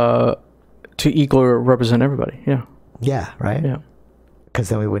to equal represent everybody? Yeah. Yeah. Right. Yeah. Because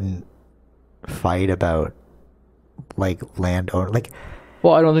then we wouldn't fight about like land or like.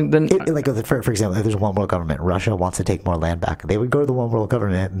 Well, I don't think then. Like for example, if there's one world government, Russia wants to take more land back. They would go to the one world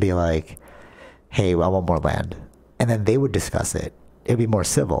government and be like, "Hey, I want more land," and then they would discuss it. It'd be more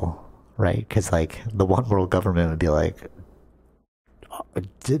civil, right? Because like the one world government would be like,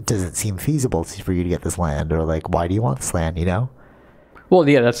 does it seem feasible for you to get this land, or like why do you want this land, you know? Well,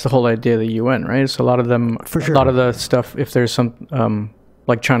 yeah, that's the whole idea of the UN, right? So a lot of them, for sure, a lot of the stuff, if there's some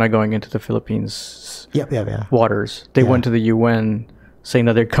like China going into the Philippines waters, they went to the UN saying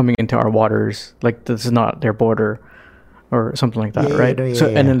that they're coming into our waters, like this is not their border or something like that, right?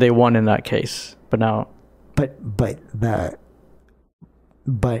 And then they won in that case, but now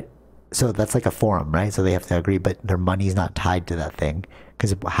so that's like a forum, right? So they have to agree, but their money's not tied to that thing.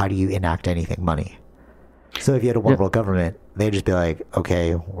 Because how do you enact anything money? So if you had a one world government, they'd just be like,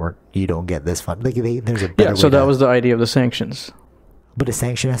 okay, you don't get this fund. Like there's a better way. So that was the idea of the sanctions. But a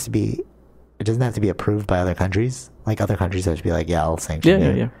sanction has to be, it doesn't have to be approved by other countries. Like other countries have to be like, yeah, I'll sanction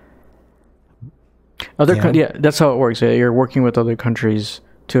you. Yeah. That's how it works. Yeah, you're working with other countries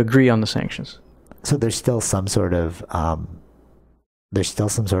to agree on the sanctions. So there's still some sort of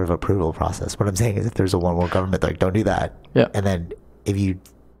approval process. What I'm saying is if there's a one world government, like don't do that. Yeah. And then if you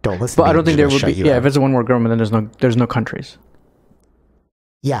don't listen but I don't think there would be, if it's a one world government, then there's no countries.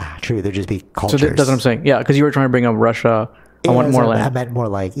 Yeah, true. There'd just be cultures. So that's what I'm saying. Yeah, because you were trying to bring up Russia. I want more land. I meant more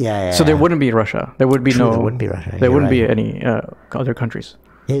like, So there wouldn't be Russia. There would be there wouldn't be Russia. There wouldn't be any other countries.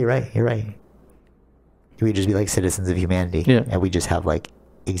 Yeah, you're right. We'd just be like citizens of humanity. Yeah. And we just have like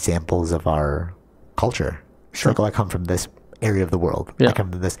examples of our culture. Sure. Like, I come from this area of the world. Yeah. I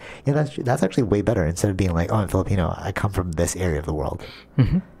come from this. Yeah, that's actually way better. Instead of being like, oh, I'm Filipino, I come from this area of the world.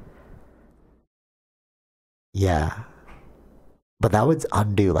 Yeah. But that would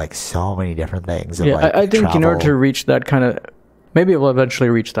undo like so many different things. I think travel. In order to reach that kind of, maybe it will eventually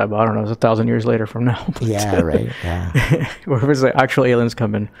reach that, but I don't know, it's 1,000 years later from now. Yeah, right. Yeah. Or if it's like actual aliens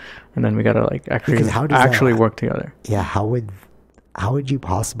come in and then we gotta like actually work together. Yeah, how would you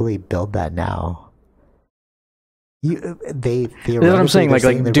possibly build that now? That's what I'm saying.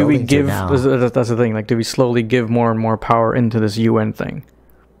 Like do we give? That's the thing. Like, do we slowly give more and more power into this UN thing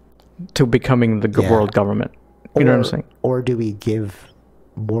to becoming the world government? You know what I'm saying? Or do we give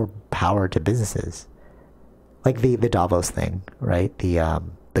more power to businesses, like the Davos thing, right? The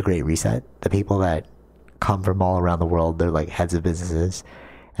Great Reset. The people that come from all around the world, they're like heads of businesses,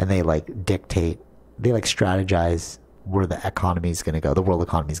 and they like dictate, they like strategize where the economy is going to go, the world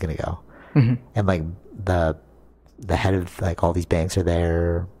economy is going to go, and like the head of like all these banks are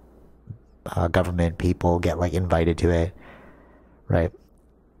there, government people get like invited to it, right?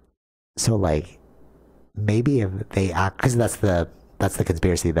 So like maybe if they act, because that's the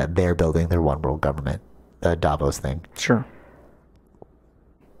conspiracy that they're building their one world government, the Davos thing. Sure.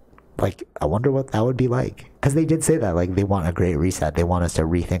 Like I wonder what that would be like, because they did say that like they want a great reset, they want us to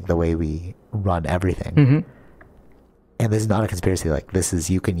rethink the way we run everything. And this is not a conspiracy. Like this is,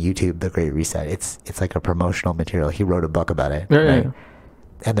 you can YouTube the Great Reset. It's like a promotional material. He wrote a book about it, right? Yeah.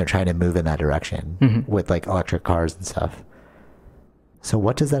 And they're trying to move in that direction with like electric cars and stuff. So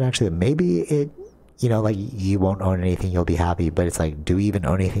what does that actually? Maybe it, like you won't own anything, you'll be happy. But it's like, do we even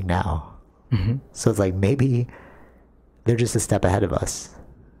own anything now? So it's like maybe they're just a step ahead of us.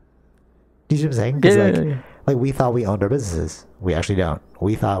 Do you see what I'm saying? Because like we thought we owned our businesses. We actually don't.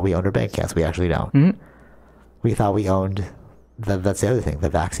 We thought we owned our bank accounts. We actually don't. We thought we owned that's the other thing, the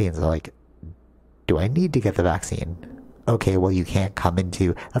vaccines. Like, do I need to get the vaccine? okay, well, you can't come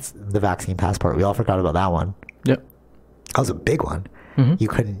into, that's the vaccine passport. We all forgot about that one. Yep. That was a big one. Mm-hmm. You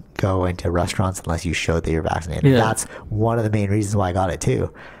couldn't go into restaurants unless you showed that you're vaccinated. Yeah. That's one of the main reasons why I got it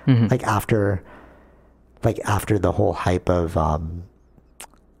too. Mm-hmm. Like after the whole hype of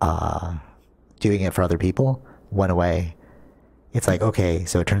doing it for other people went away, it's like, okay,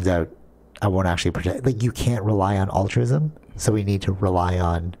 so it turns out I won't actually protect. Like, you can't rely on altruism, so we need to rely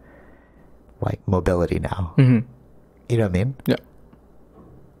on like mobility now. Mm-hmm. You know what I mean? Yeah.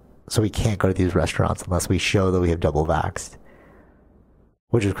 So we can't go to these restaurants unless we show that we have double vaxxed,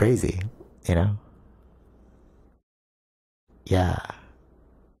 which is crazy, you know? Yeah.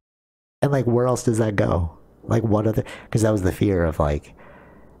 And like, where else does that go? Like, what other, because that was the fear of like,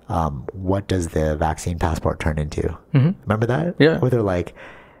 what does the vaccine passport turn into? Mm-hmm. Remember that? Yeah. Where they're like,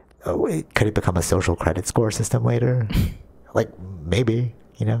 oh, could it become a social credit score system later? Like, maybe,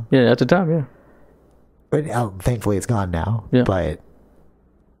 you know? Yeah, at the time, yeah. But thankfully it's gone now. Yeah. But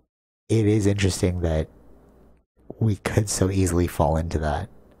it is interesting that we could so easily fall into that,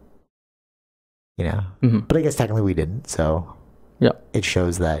 you know? Mm-hmm. But I guess technically we didn't, so yeah, it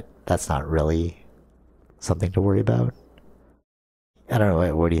shows that that's not really something to worry about. I don't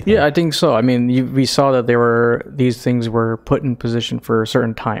know. What do you think? Yeah, I think so. I mean, we saw that these things were put in position for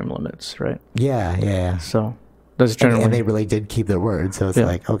certain time limits, right? Yeah. So that's generally, and they really did keep their word. So it's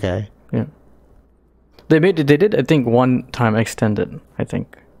like, okay. Yeah. They did, I think, one time extended, I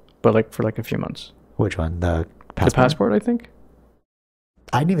think, but like for like a few months. Which one? The passport? The passport, I think.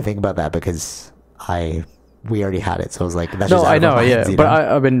 I didn't even think about that because we already had it, so I was like, that's no, just I know, yeah. But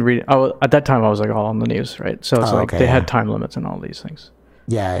I've been reading. At that time, I was like all on the news, right? So it's they had time limits and all these things.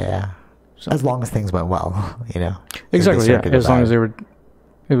 Yeah. So, as long as things went well, you know. Exactly. Yeah. As long as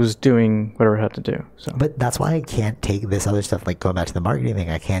it was doing whatever it had to do. So. But that's why I can't take this other stuff, like going back to the marketing thing.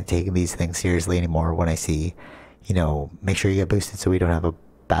 I can't take these things seriously anymore when I see, you know, make sure you get boosted so we don't have a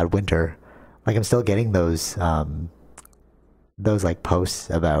bad winter. Like, I'm still getting those like posts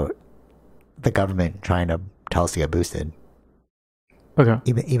about the government trying to tell us to get boosted. Okay.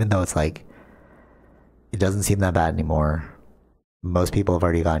 Even though it's like, it doesn't seem that bad anymore. Most people have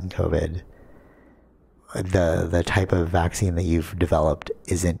already gotten COVID. The type of vaccine that you've developed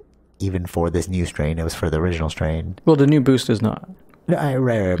isn't even for this new strain. It was for the original strain. Well, the new boost is not. Right.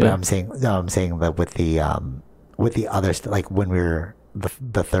 Yeah. But I'm saying that with the other like when we were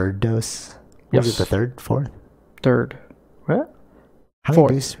the third dose. Yes. Was it the third, fourth? Third. What? How many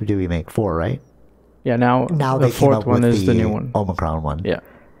boosts do we make? 4, right? Yeah. Now the fourth one is the new one. Omicron one. Yeah.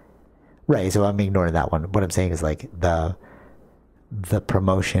 Right. So I'm ignoring that one. What I'm saying is like the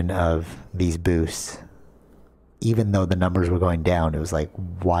promotion of these boosts. Even though the numbers were going down, it was like,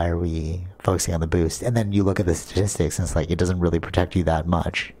 why are we focusing on the boost? And then you look at the statistics, and it's like, it doesn't really protect you that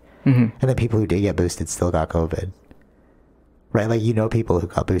much. Mm-hmm. And then people who did get boosted still got COVID. Right? Like, you know, people who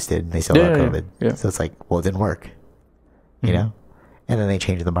got boosted, and they still got COVID. Yeah. So it's like, well, it didn't work. Mm-hmm. You know? And then they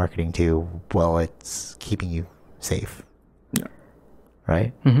changed the marketing to, well, it's keeping you safe. Yeah.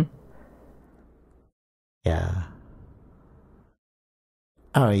 Right? Mm-hmm. Yeah.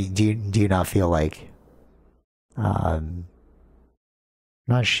 Oh, do you not feel like,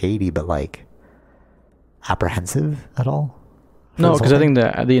 not shady, but like apprehensive at all? No, because I think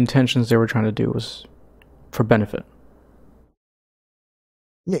that the intentions they were trying to do was for benefit.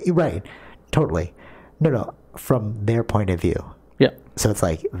 Yeah, right. Totally. No, from their point of view. Yeah. So it's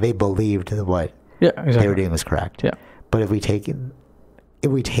like they believed that what exactly. they were doing was correct. Yeah. But if we take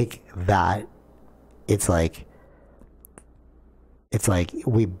that, it's like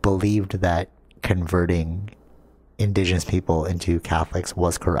we believed that converting indigenous people into Catholics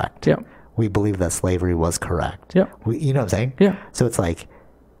was correct. Yeah. We believe that slavery was correct. Yeah. You know what I'm saying? Yeah. So it's like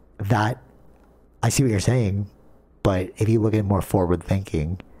that. I see what you're saying, but if you look at more forward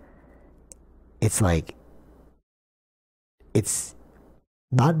thinking, it's like, it's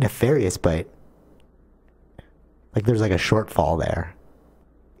not nefarious, but like there's like a shortfall there.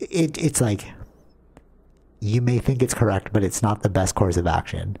 It's like, you may think it's correct, but it's not the best course of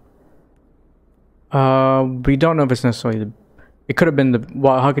action. We don't know if it's necessarily it could have been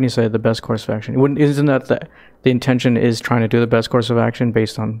how can you say the best course of action? Isn't that the intention is trying to do the best course of action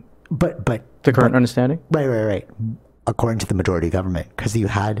based on but the current understanding? Right. According to the majority government, because you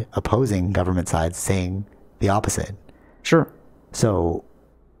had opposing government sides saying the opposite. Sure. So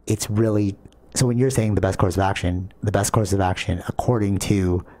it's really, so when you're saying the best course of action according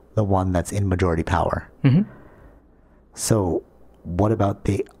to the one that's in majority power. Mm-hmm. So what about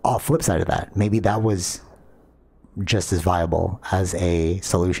the flip side of that? Maybe that was just as viable as a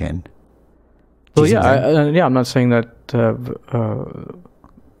solution. Well, I'm not saying that.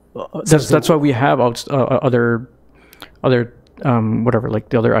 That's why we have other whatever, like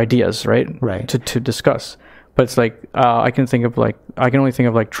the other ideas, right? Right. To discuss. But it's like I can only think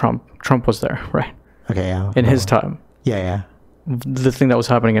of like Trump. Trump was there, right? Okay, yeah. In his time. Yeah. The thing that was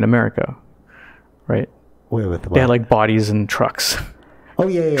happening in America, right? Wait, with what? They had like bodies in trucks. Oh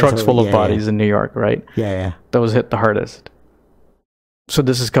yeah. Trucks full of bodies in New York, right? Yeah. That was hit the hardest. So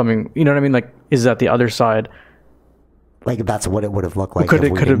this is coming. You know what I mean? Like, is that the other side? Like that's what it would have looked like. Could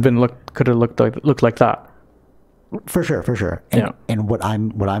have looked like that. For sure. And what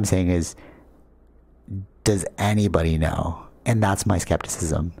I'm saying is, does anybody know? And that's my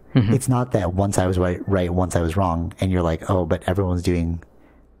skepticism. Mm-hmm. It's not that one side was right, one side was wrong, and you're like, oh, but everyone's doing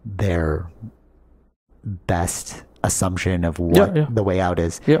their best assumption of what the way out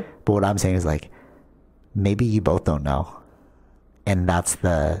is. Yeah. But what I'm saying is like, maybe you both don't know, and that's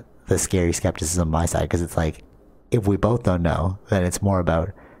the scary skepticism on my side, because it's like, if we both don't know, then it's more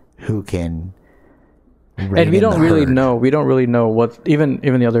about who can. And we don't really know what even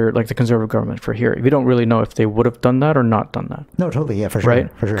the other, like the conservative government for here, we don't really know if they would have done that or not done that. No, totally, yeah, for sure, right?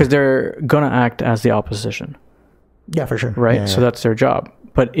 For sure, because they're gonna act as the opposition. Yeah, for sure, right? Yeah, so that's their job.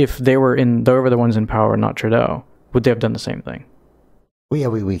 But if they were the ones in power, not Trudeau, would they have done the same thing? Well, yeah,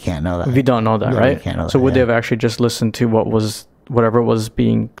 we can't know that. We don't know that, right? We can't know so that, would they have actually just listened to whatever was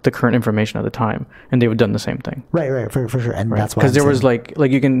being the current information at the time, and they would have done the same thing? Right, for sure, and that's why. Because there was like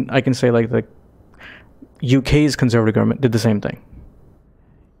I can say like the UK's conservative government did the same thing.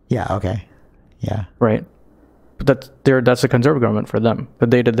 Yeah. Okay. Yeah. Right. But that's a conservative government for them, but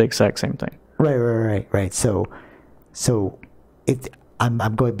they did the exact same thing. Right. So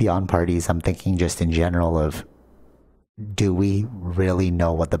I'm going beyond parties. I'm thinking just in general of, do we really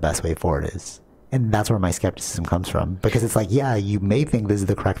know what the best way forward is? And that's where my skepticism comes from, because it's like, yeah, you may think this is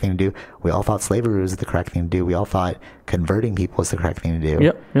the correct thing to do. We all thought slavery was the correct thing to do. We all thought converting people was the correct thing to do.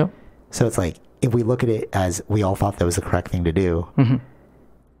 Yep. So it's like, if we look at it as we all thought that was the correct thing to do, mm-hmm.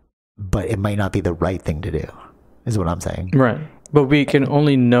 but it might not be the right thing to do, is what I'm saying. Right. But we can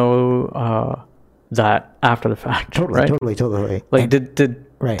only know that after the fact. Totally, right? Totally. Like,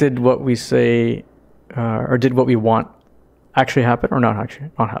 did what we say or did what we want actually happen or not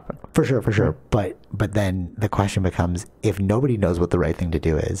happen? For sure. Right. But then the question becomes, if nobody knows what the right thing to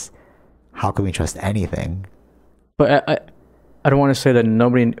do is, how can we trust anything? But I don't want to say that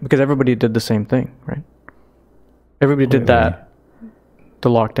because everybody did the same thing, right? Everybody did that.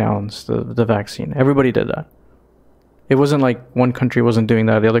 The lockdowns, the vaccine, everybody did that. It wasn't like one country wasn't doing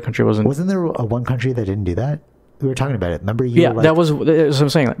that, the other country wasn't. Wasn't there one country that didn't do that? We were talking about it. Remember you? Yeah, that was what I'm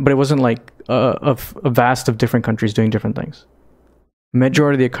saying. But it wasn't like a vast of different countries doing different things.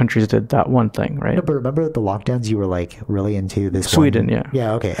 Majority of the countries did that one thing, right? No, but remember the lockdowns? You were like really into this. Sweden, yeah.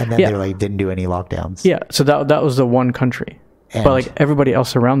 Yeah, okay. And then they like didn't do any lockdowns. Yeah, so that was the one country. But like everybody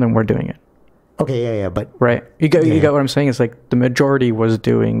else around them were doing it. Okay, yeah, but right, you got what I'm saying. It's like the majority was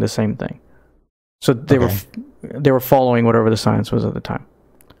doing the same thing, so they were following whatever the science was at the time.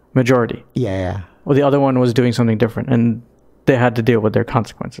 Majority. Yeah. Well, the other one was doing something different, and they had to deal with their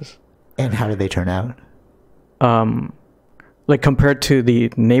consequences. And how did they turn out? Like compared to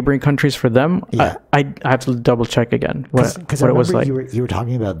the neighboring countries for them, yeah. I have to double check again what it was like. You were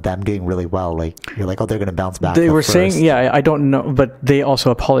talking about them doing really well. Like you're like, oh, they're going to bounce back. They were saying, I don't know, but they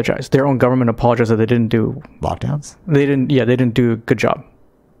also apologized. Their own government apologized that they didn't do lockdowns. They didn't do a good job.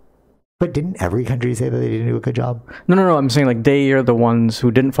 But didn't every country say that they didn't do a good job? No. I'm saying like they are the ones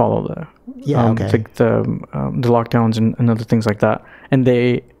who didn't follow the lockdowns and other things like that, and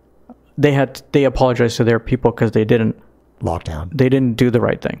they apologized to their people because they didn't. Lockdown. They didn't do the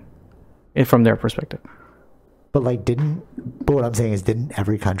right thing from their perspective. But what I'm saying is, didn't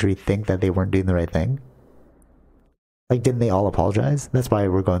every country think that they weren't doing the right thing? Like, didn't they all apologize? That's why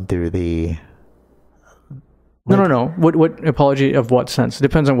we're going through the... No. What apology of what sense? It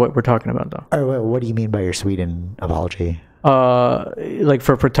depends on what we're talking about, though. All right, what do you mean by your Sweden apology? Like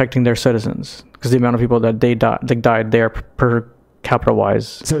for protecting their citizens, because the amount of people that they died there per capita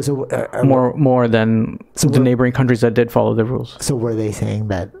wise, more than the neighboring countries that did follow the rules. So were they saying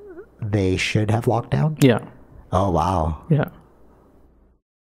that they should have locked down? Yeah. Oh wow. Yeah.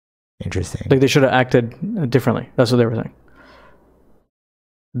 Interesting. Like they should have acted differently. That's what they were saying.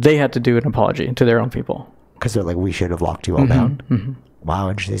 They had to do an apology to their own people because they're like, we should have locked you all down. Mm-hmm.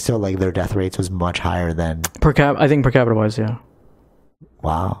 Wow, interesting. So like their death rates was much higher than I think per capita wise, yeah.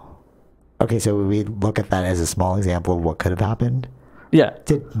 Wow. Okay, so we look at that as a small example of what could have happened. Yeah.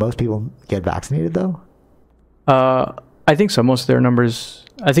 Did most people get vaccinated though? I think so. Most of their numbers.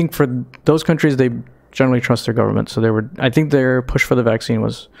 I think for those countries, they generally trust their government, so they were. I think their push for the vaccine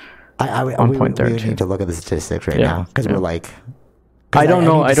was on point there. We need to look at the statistics now because we're like. I don't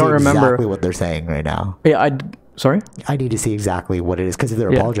know. I don't remember exactly what they're saying right now. Yeah, Sorry? I need to see exactly what it is, because if they're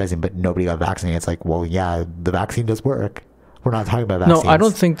apologizing but nobody got vaccinated, it's like, well, yeah, the vaccine does work. We're not talking about vaccines. No, I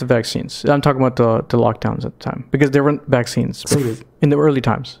don't think the vaccines. I'm talking about the lockdowns at the time, because there weren't vaccines in the early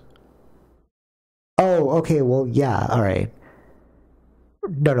times. Oh, okay. Well, yeah. All right.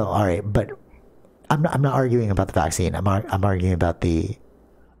 No, all right. But I'm not arguing about the vaccine. I'm arguing about the.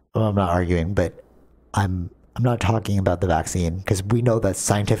 Well, I'm not arguing, but I'm not talking about the vaccine, because we know that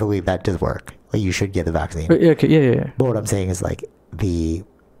scientifically that does work. Like, you should get the vaccine. Yeah. But what I'm saying is, like, It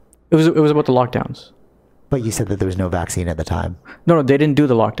was about the lockdowns. But you said that there was no vaccine at the time. No, they didn't do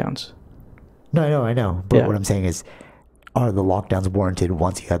the lockdowns. No, I know. But what I'm saying is, are the lockdowns warranted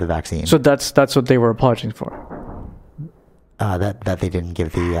once you have the vaccine? So that's what they were apologizing for. That they didn't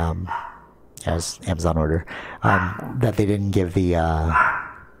give the as Amazon order. That they didn't give the.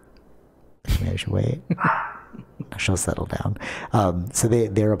 Maybe I should wait. I shall settle down. So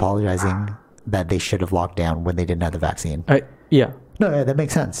they're apologizing that they should have locked down when they didn't have the vaccine. Yeah. No, that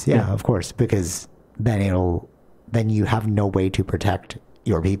makes sense. Yeah, of course, because then you have no way to protect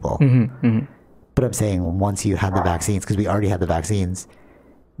your people. Mm-hmm. But I'm saying, once you had the vaccines, because we already had the vaccines,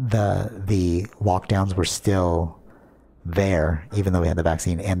 the lockdowns were still there, even though we had the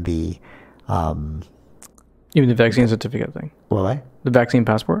vaccine, and the even the vaccine certificate thing. What? The vaccine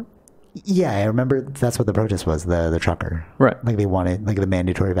passport? Yeah, I remember that's what the protest was, the trucker. Right. Like, they wanted, like, the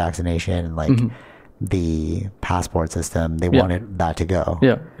mandatory vaccination and, like, the passport system. They wanted that to go.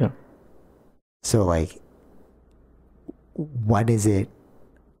 Yeah. So, like, when is it?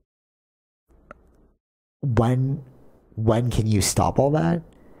 When can you stop all that?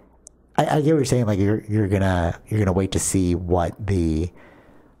 I get what you're saying. Like, you're gonna wait to see what the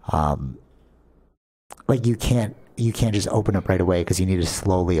like, you can't just open up right away, because you need to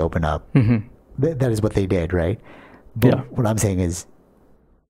slowly open up. Mm-hmm. That is what they did, right? But what I'm saying is,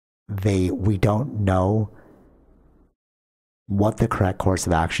 we don't know what the correct course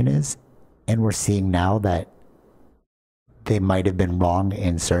of action is, and we're seeing now that they might have been wrong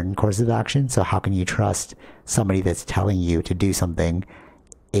in certain courses of action. So how can you trust somebody that's telling you to do something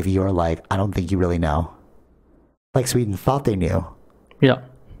if you're like, I don't think you really know? Like, Sweden thought they knew. Yeah.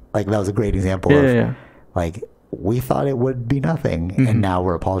 Like, that was a great example of like, we thought it would be nothing, and now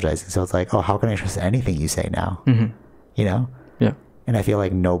we're apologizing. So it's like, oh, how can I trust anything you say now? Mm-hmm. You know? Yeah. And I feel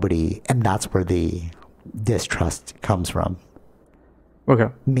like nobody, and that's where the distrust comes from. Okay.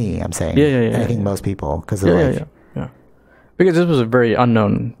 Me, I'm saying. Yeah. And I think most people, because they're yeah. Because this was a very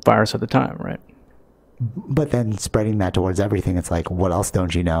unknown virus at the time, right? But then spreading that towards everything, it's like, what else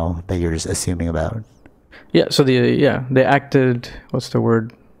don't you know that you're just assuming about? Yeah. So they acted. What's the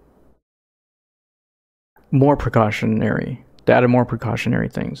word? More precautionary. They added more precautionary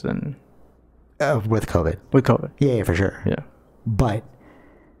things than with COVID. With COVID. Yeah, for sure. Yeah. But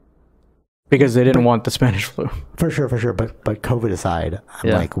because they didn't want the Spanish flu. For sure. But COVID aside, I'm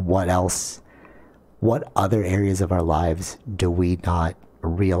like, what else? What other areas of our lives do we not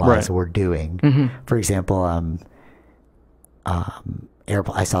realize we're doing? Mm-hmm. For example,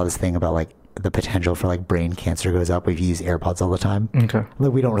 I saw this thing about, like, the potential for, like, brain cancer goes up if you use AirPods all the time. Okay.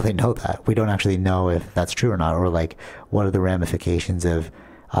 Like, we don't really know that. We don't actually know if that's true or not, or, like, what are the ramifications of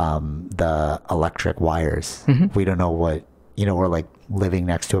the electric wires. Mm-hmm. We don't know what, or, like, living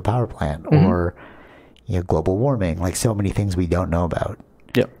next to a power plant, or, global warming. Like, so many things we don't know about.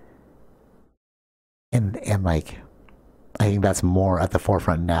 Yep. And like, I think that's more at the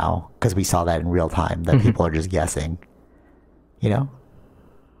forefront now, because we saw that in real time, that people are just guessing, Yeah,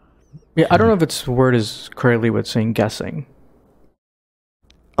 I don't know if its word is correctly with saying guessing.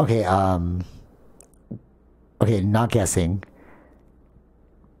 Okay, not guessing.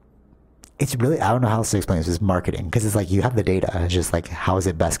 It's really, I don't know how else to explain this. It's marketing, because it's like, you have the data. It's just like, how is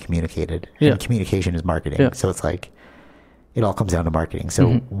it best communicated? Yeah. And communication is marketing. Yeah. So it's like, it all comes down to marketing.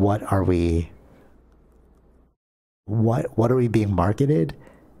 So what are we being marketed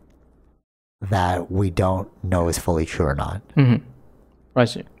that we don't know is fully true or not? Mm-hmm. I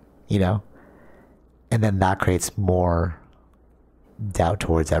see. And then that creates more doubt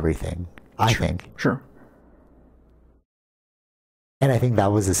towards everything, I think. Sure. And I think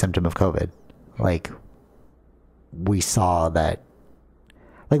that was a symptom of COVID. Like, we saw that,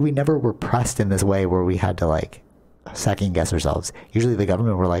 like, we never were pressed in this way where we had to, like, second guess ourselves. Usually the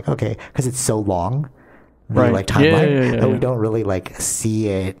government were like, okay, because it's so long, like, timeline, that we don't really, like, see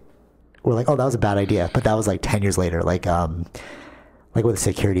it. We're like, oh, that was a bad idea. But that was, like, 10 years later, like with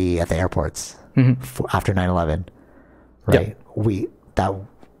security at the airports after 9/11, right?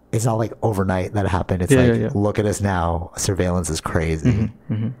 It's not like overnight that happened. It's look at us now. Surveillance is crazy.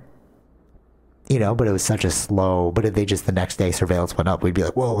 you know, but it was such a slow, but if they just the next day surveillance went up, we'd be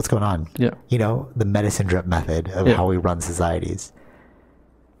like, whoa, what's going on? Yeah. You know, the medicine drip method of how we run societies.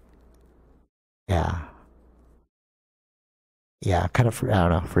 Yeah. Yeah, kind of, I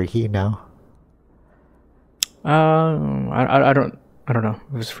don't know, freaky, no? I don't know.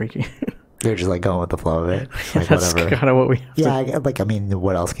 It was freaky. You're just like going with the flow of it. Like, that's kind of what we have to... like, I mean,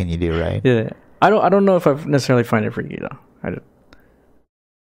 what else can you do, right? Yeah. I don't know if I necessarily find it freaky, though.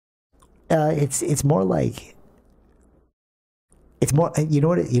 It's more like... It's more, you know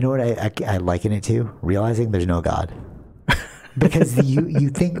what I liken it to? Realizing there's no God. Because you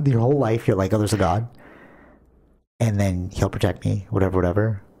think your whole life, you're like, oh, there's a God. And then he'll protect me,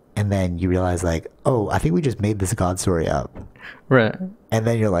 whatever. And then you realize like, oh, I think we just made this God story up. Right. And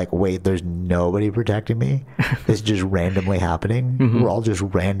then you're like, wait, there's nobody protecting me? This is just randomly happening? Mm-hmm. We're all just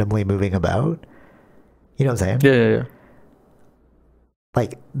randomly moving about? You know what I'm saying? Yeah.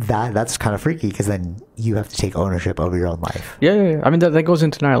 Like that's kind of freaky because then you have to take ownership over your own life. Yeah. I mean, that goes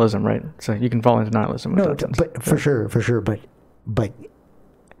into nihilism, right? So you can fall into nihilism. No, but for sure. But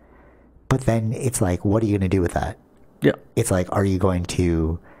then it's like, what are you going to do with that? Yeah. It's like, are you going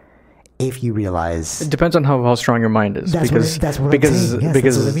to, if you realize... It depends on how strong your mind is. That's what I'm saying. Yes, because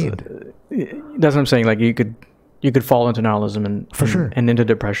that's what I mean. That's what I'm saying. Like you could fall into nihilism and for sure, and into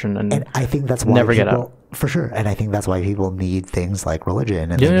depression, and I think that's why never people, get out. For sure, and I think that's why people need things like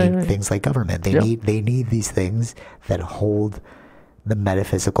religion and they need things like government. They need these things that hold the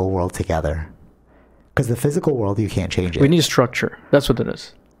metaphysical world together. Because the physical world, you can't change it. We need structure. That's what it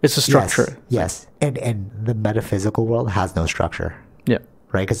is. It's a structure. Yes. And the metaphysical world has no structure. Yeah.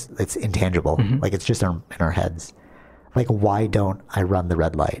 Right? Because it's intangible. Mm-hmm. Like it's just in our heads. Like, why don't I run the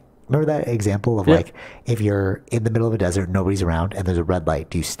red light? Remember that example of like, if you're in the middle of a desert, nobody's around, and there's a red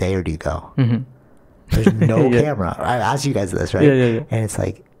light, do you stay or do you go? Mm-hmm. There's no camera. I asked you guys this, right? Yeah. And it's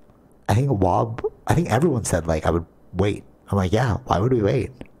like, I think everyone said like, I would wait. I'm like, yeah, why would we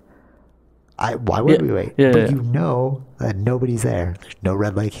wait? Why would we wait? But you know that nobody's there. There's no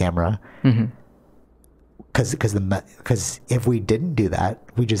red light camera. Because if we didn't do that,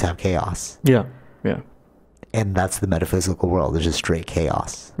 we just have chaos. Yeah. And that's the metaphysical world. It's just straight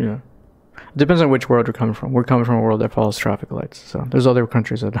chaos. Yeah. It depends on which world you're coming from. We're coming from a world that follows traffic lights. So there's other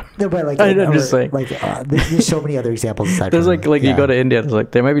countries that don't. No, but like, I'm just saying. Like, there's so many other examples aside there's from, you go to India, there's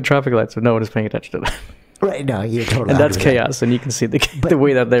like, there might be traffic lights, but no one is paying attention to that. Right, no, you're totally... And that's chaos, and you can see the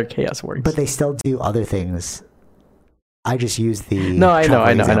way that their chaos works. But they still do other things. I just use the... No, I know.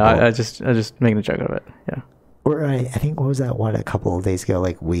 I just making a joke out of it, yeah. Or I think, what was that one a couple of days ago?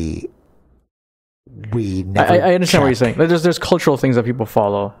 Like, we never... I understand what you're saying. There's cultural things that people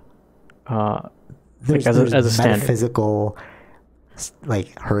follow there's as a standard. Metaphysical,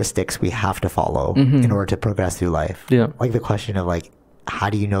 like, heuristics we have to follow in order to progress through life. Yeah. Like, the question of, like,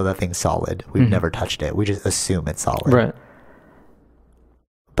 how do you know that thing's solid? We've never touched it. We just assume it's solid. Right.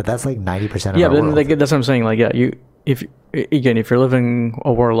 But that's like 90% of our world. Yeah, but that's what I'm saying. Like, yeah, if you're living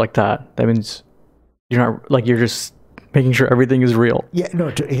a world like that, that means you're not, like, you're just making sure everything is real. Yeah, no,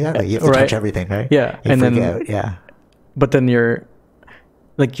 exactly. You have to touch everything, right? Yeah. And then, But then you're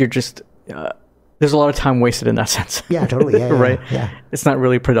just, there's a lot of time wasted in that sense. Yeah, totally. Yeah, right? Yeah. It's not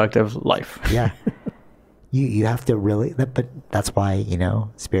really productive life. Yeah. You have to really, but that's why,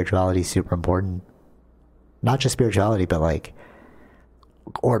 spirituality is super important. Not just spirituality, but like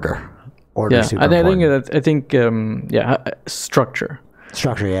order. Order is super important. I think, structure.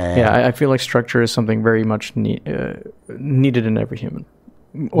 Structure, yeah. Yeah, I feel like structure is something very much needed in every human.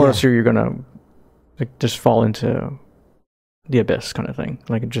 Or else you're going to like just fall into the abyss kind of thing.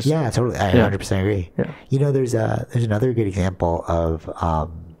 Like it just... Yeah, totally. I 100% agree. Yeah. There's another good example of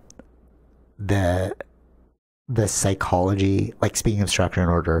the psychology, like speaking of structure and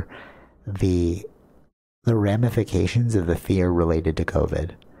order, the ramifications of the fear related to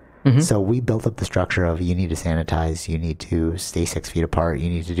COVID. So we built up the structure of you need to sanitize, you need to stay 6 feet apart, you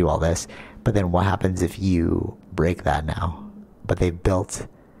need to do all this. But then what happens if you break that now? But they built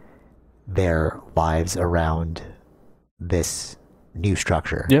their lives around this new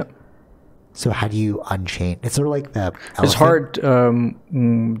structure. Yeah. So how do you unchain? It's sort of like the elephant. It's hard.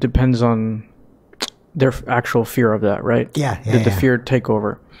 Depends on their actual fear of that, right? The fear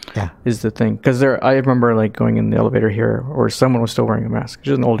takeover. Yeah, is the thing. Because I remember like going in the elevator here, or someone was still wearing a mask.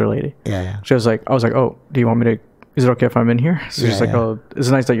 She was an older lady. Yeah. I was like, oh, do you want me to? Is it okay if I'm in here? So she's like, oh, it's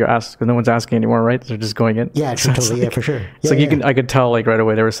nice that you're asked, because no one's asking anymore, right? They're just going in. Yeah, so totally. For sure. It's I could tell like right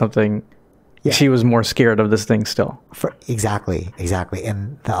away there was something. Yeah. She was more scared of this thing still. Exactly.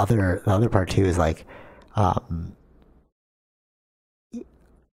 And the other part too is like, I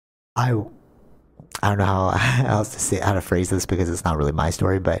don't know how to phrase this because it's not really my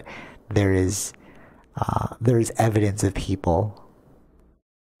story, but there is there's evidence of people.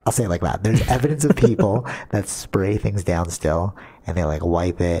 I'll say it like that. There's evidence of people that spray things down still, and they like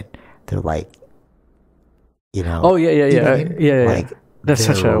wipe it. They're like, you know. Oh yeah. Like that's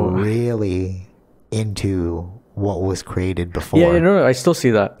such a really into what was created before. Yeah, no, I still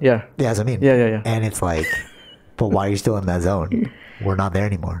see that. Yeah. Yeah, that's what I mean. Yeah. And it's like, but why are you still in that zone? We're not there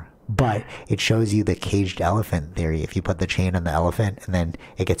anymore. But it shows you the caged elephant theory. If you put the chain on the elephant and then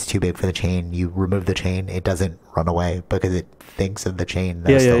it gets too big for the chain, you remove the chain, it doesn't run away because it thinks of the chain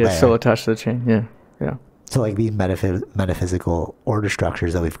that's still there. It's still attached to the chain. Yeah. So like these metaphysical order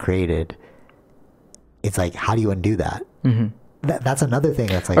structures that we've created, it's like, how do you undo that? Mm-hmm. That's another thing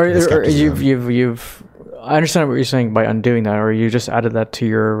that's like, or you've I understand what you're saying by undoing that, or you just added that to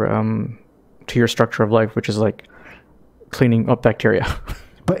your structure of life, which is like cleaning up bacteria.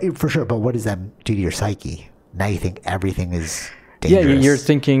 But for sure. But what does that do to your psyche? Now you think everything is dangerous. Yeah, you're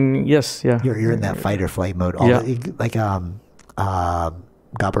thinking, yes, yeah. You're in that fight or flight mode. Like Gabor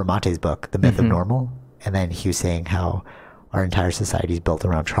Mate's book, The Myth of Normal. And then he was saying how our entire society is built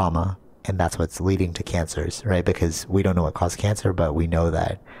around trauma. And that's what's leading to cancers, right? Because we don't know what caused cancer, but we know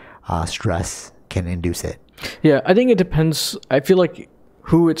that stress can induce it. Yeah, I think it depends. I feel like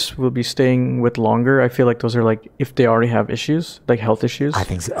who will be staying with longer, I feel like those are like if they already have issues, like health issues. I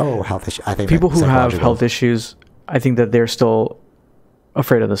think so. Oh, health issues. I think people who have health issues, I think that they're still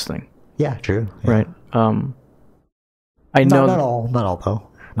afraid of this thing. Yeah, true. Yeah. Right. I know not all though.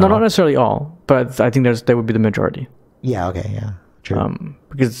 Not necessarily all, but I think that would be the majority. Yeah. Okay. Yeah. True.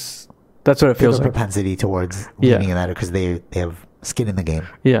 Because that's what it feels like. Propensity towards leaning in that because they have skin in the game.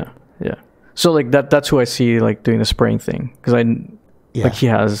 Yeah. So like that's who I see like doing the spraying thing because like he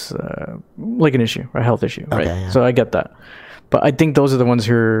has like an issue, a health issue, right? Okay, yeah. So I get that, but I think those are the ones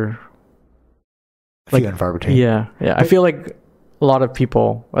who are like few and far between. Yeah. I feel like a lot of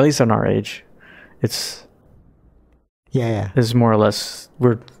people, at least in our age, it's is more or less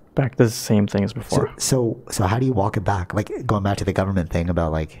we're back to the same thing as before. So how do you walk it back? Like going back to the government thing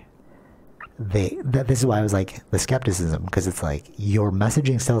about like this is why I was like the skepticism, because it's like your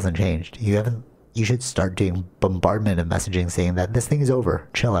messaging still hasn't changed. You should start doing bombardment of messaging saying that this thing is over.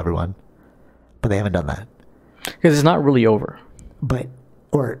 Chill, everyone. But they haven't done that. Because it's not really over.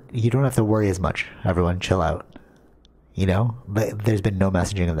 Or you don't have to worry as much. Everyone, chill out. You know? But there's been no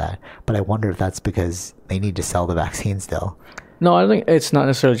messaging of that. But I wonder if that's because they need to sell the vaccine still. No, I think it's not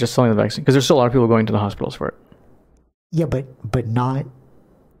necessarily just selling the vaccine. Because there's still a lot of people going to the hospitals for it. Yeah, but not...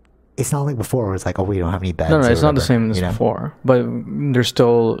 It's not like before where it's like, oh, we don't have any beds. No, it's not the same as before. But there's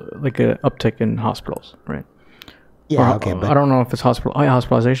still like an uptick in hospitals, right? Yeah, okay. But I don't know if it's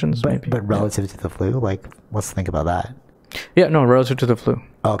hospitalizations, maybe. But relative to the flu, like, let's think about that. Yeah, no, relative to the flu.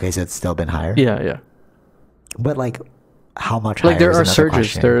 Oh, okay, so it's still been higher? Yeah. But like, how much higher? Like there are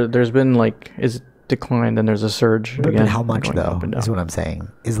surges. There's been like, is declined and there's a surge again. But how much though, is what I'm saying.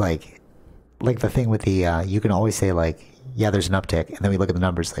 Is like the thing with the, you can always say like, yeah, there's an uptick, and then we look at the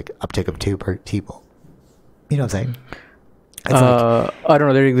numbers like uptick of 2 per people. You know what I'm saying? It's I don't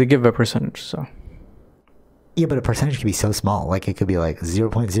know. They give a percentage, so. Yeah, but a percentage can be so small. Like it could be like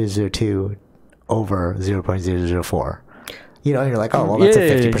 0.002 over 0.004. You know, and you're like, oh, well, that's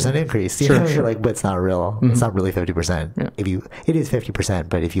a 50% increase. You know, you're like, but it's not real. It's not really 50%. Yeah. It is 50%,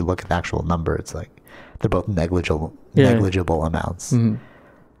 but if you look at the actual number, it's like they're both negligible amounts. Mm-hmm.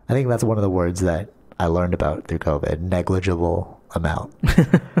 I think that's one of the words that I learned about through COVID, negligible amount.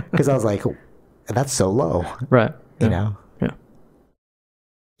 Because I was like, that's so low. Right. You know? Yeah.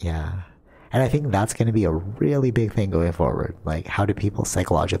 Yeah. And I think that's going to be a really big thing going forward. Like, how do people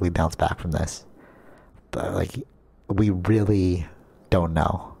psychologically bounce back from this? But, like, we really don't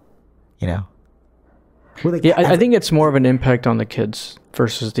know, you know? Like, yeah, I think it's more of an impact on the kids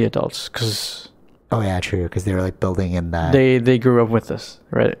versus the adults. Cause oh, yeah, true. Because they were, like, building in that. They grew up with this,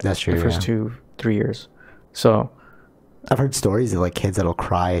 right? That's true, the first 2-3 years. So I've heard stories of like kids that'll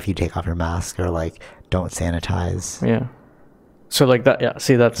cry if you take off your mask or like don't sanitize. Yeah. So like that, yeah.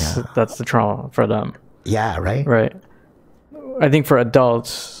 See, that's the trauma for them. Yeah, right? Right. I think for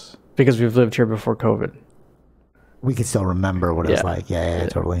adults, because we've lived here before COVID, we can still remember what it was like. Yeah,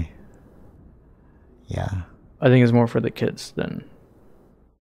 totally. Yeah. I think it's more for the kids than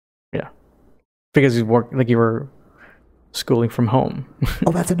because you were schooling from home.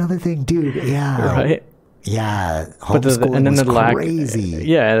 Oh, that's another thing, dude. Yeah. Right. Yeah. Homeschooling was crazy.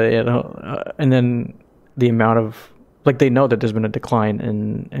 Yeah. And then the amount of, like, they know that there's been a decline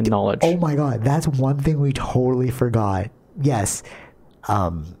in knowledge. Oh my God. That's one thing we totally forgot. Yes.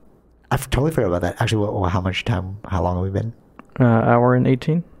 I've totally forgot about that. Actually, how long have we been? Hour and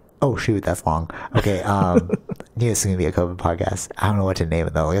 18. Oh shoot, that's long. Okay, knew this is gonna be a COVID podcast. I don't know what to name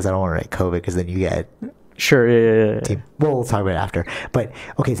it though, because I don't want to write COVID because then you get sure, yeah. Well, we'll talk about it after. But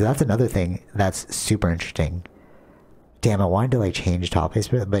okay, so that's another thing that's super interesting. Damn, I wanted to like change topics,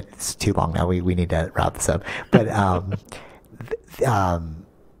 but it's too long now. We need to wrap this up. But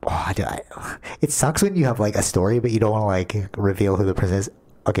it sucks when you have like a story, but you don't want to like reveal who the person is.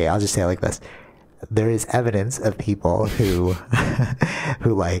 Okay, I'll just say it like this. There is evidence of people who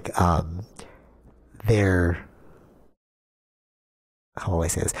who like they're, how will I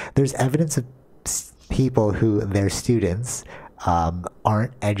say this? There's evidence of people who their students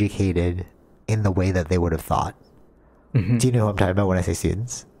aren't educated in the way that they would have thought. Mm-hmm. Do you know who I'm talking about when I say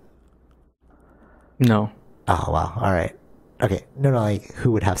students? No. Oh wow. All right. Okay. No, like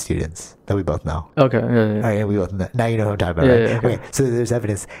who would have students that we both know? Okay. Yeah. All right, we both know. Now you know who I'm talking about, right? Yeah, okay. So there's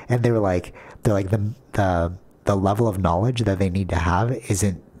evidence, and they're like the level of knowledge that they need to have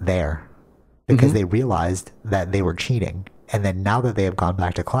isn't there because mm-hmm. they realized that they were cheating, and then now that they have gone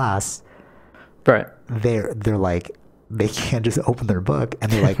back to class, right? They're like they can't just open their book,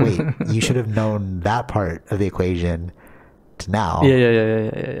 and they're like, wait, you should have known that part of the equation. Now,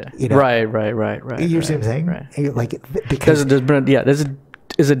 yeah. You know, right. You see what I'm saying? Right. Like because there's been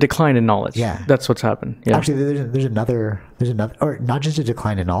a decline in knowledge. Yeah, that's what's happened. Yeah. Actually, there's another, or not just a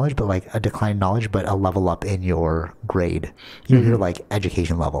decline in knowledge, but like a decline in knowledge, but a level up in your grade, your like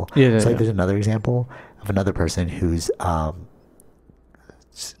education level. Yeah. So like, there's another example of another person who's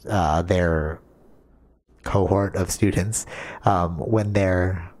their cohort of students when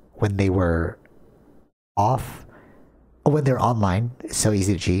they were off. When they're online, it's so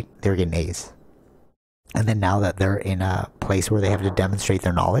easy to cheat. They were getting A's. And then now that they're in a place where they have to demonstrate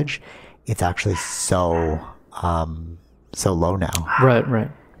their knowledge, it's actually so low now. Right. All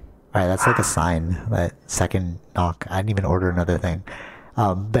right, that's like a sign. That second knock. I didn't even order another thing.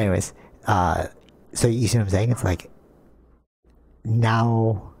 But anyways, so you see what I'm saying? It's like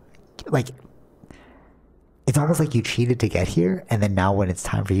now, like it's almost like you cheated to get here, and then now when it's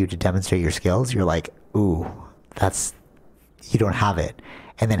time for you to demonstrate your skills, you're like, ooh, you don't have it.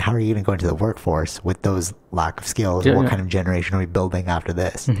 And then how are you going to go into the workforce with those lack of skills? What kind of generation are we building after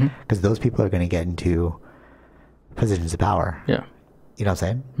this? Because those people are going to get into positions of power. Yeah. You know what I'm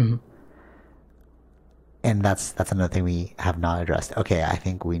saying? Mm-hmm. And that's another thing we have not addressed. Okay, I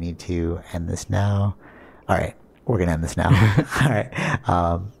think we need to end this now. All right, we're going to end this now. All right.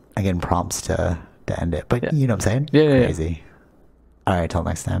 Again, prompts to end it. But you know what I'm saying? Yeah. Crazy. All right, till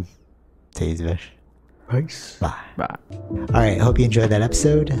next time. Stay easy, Vish. Peace. Bye. All right. Hope you enjoyed that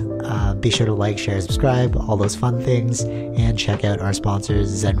episode. Be sure to like, share, subscribe, all those fun things, and check out our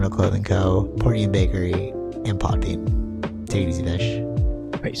sponsors, Zenro Clothing Co., Portian Bakery, and Podbean. Take it easy,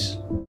 Vish. Peace.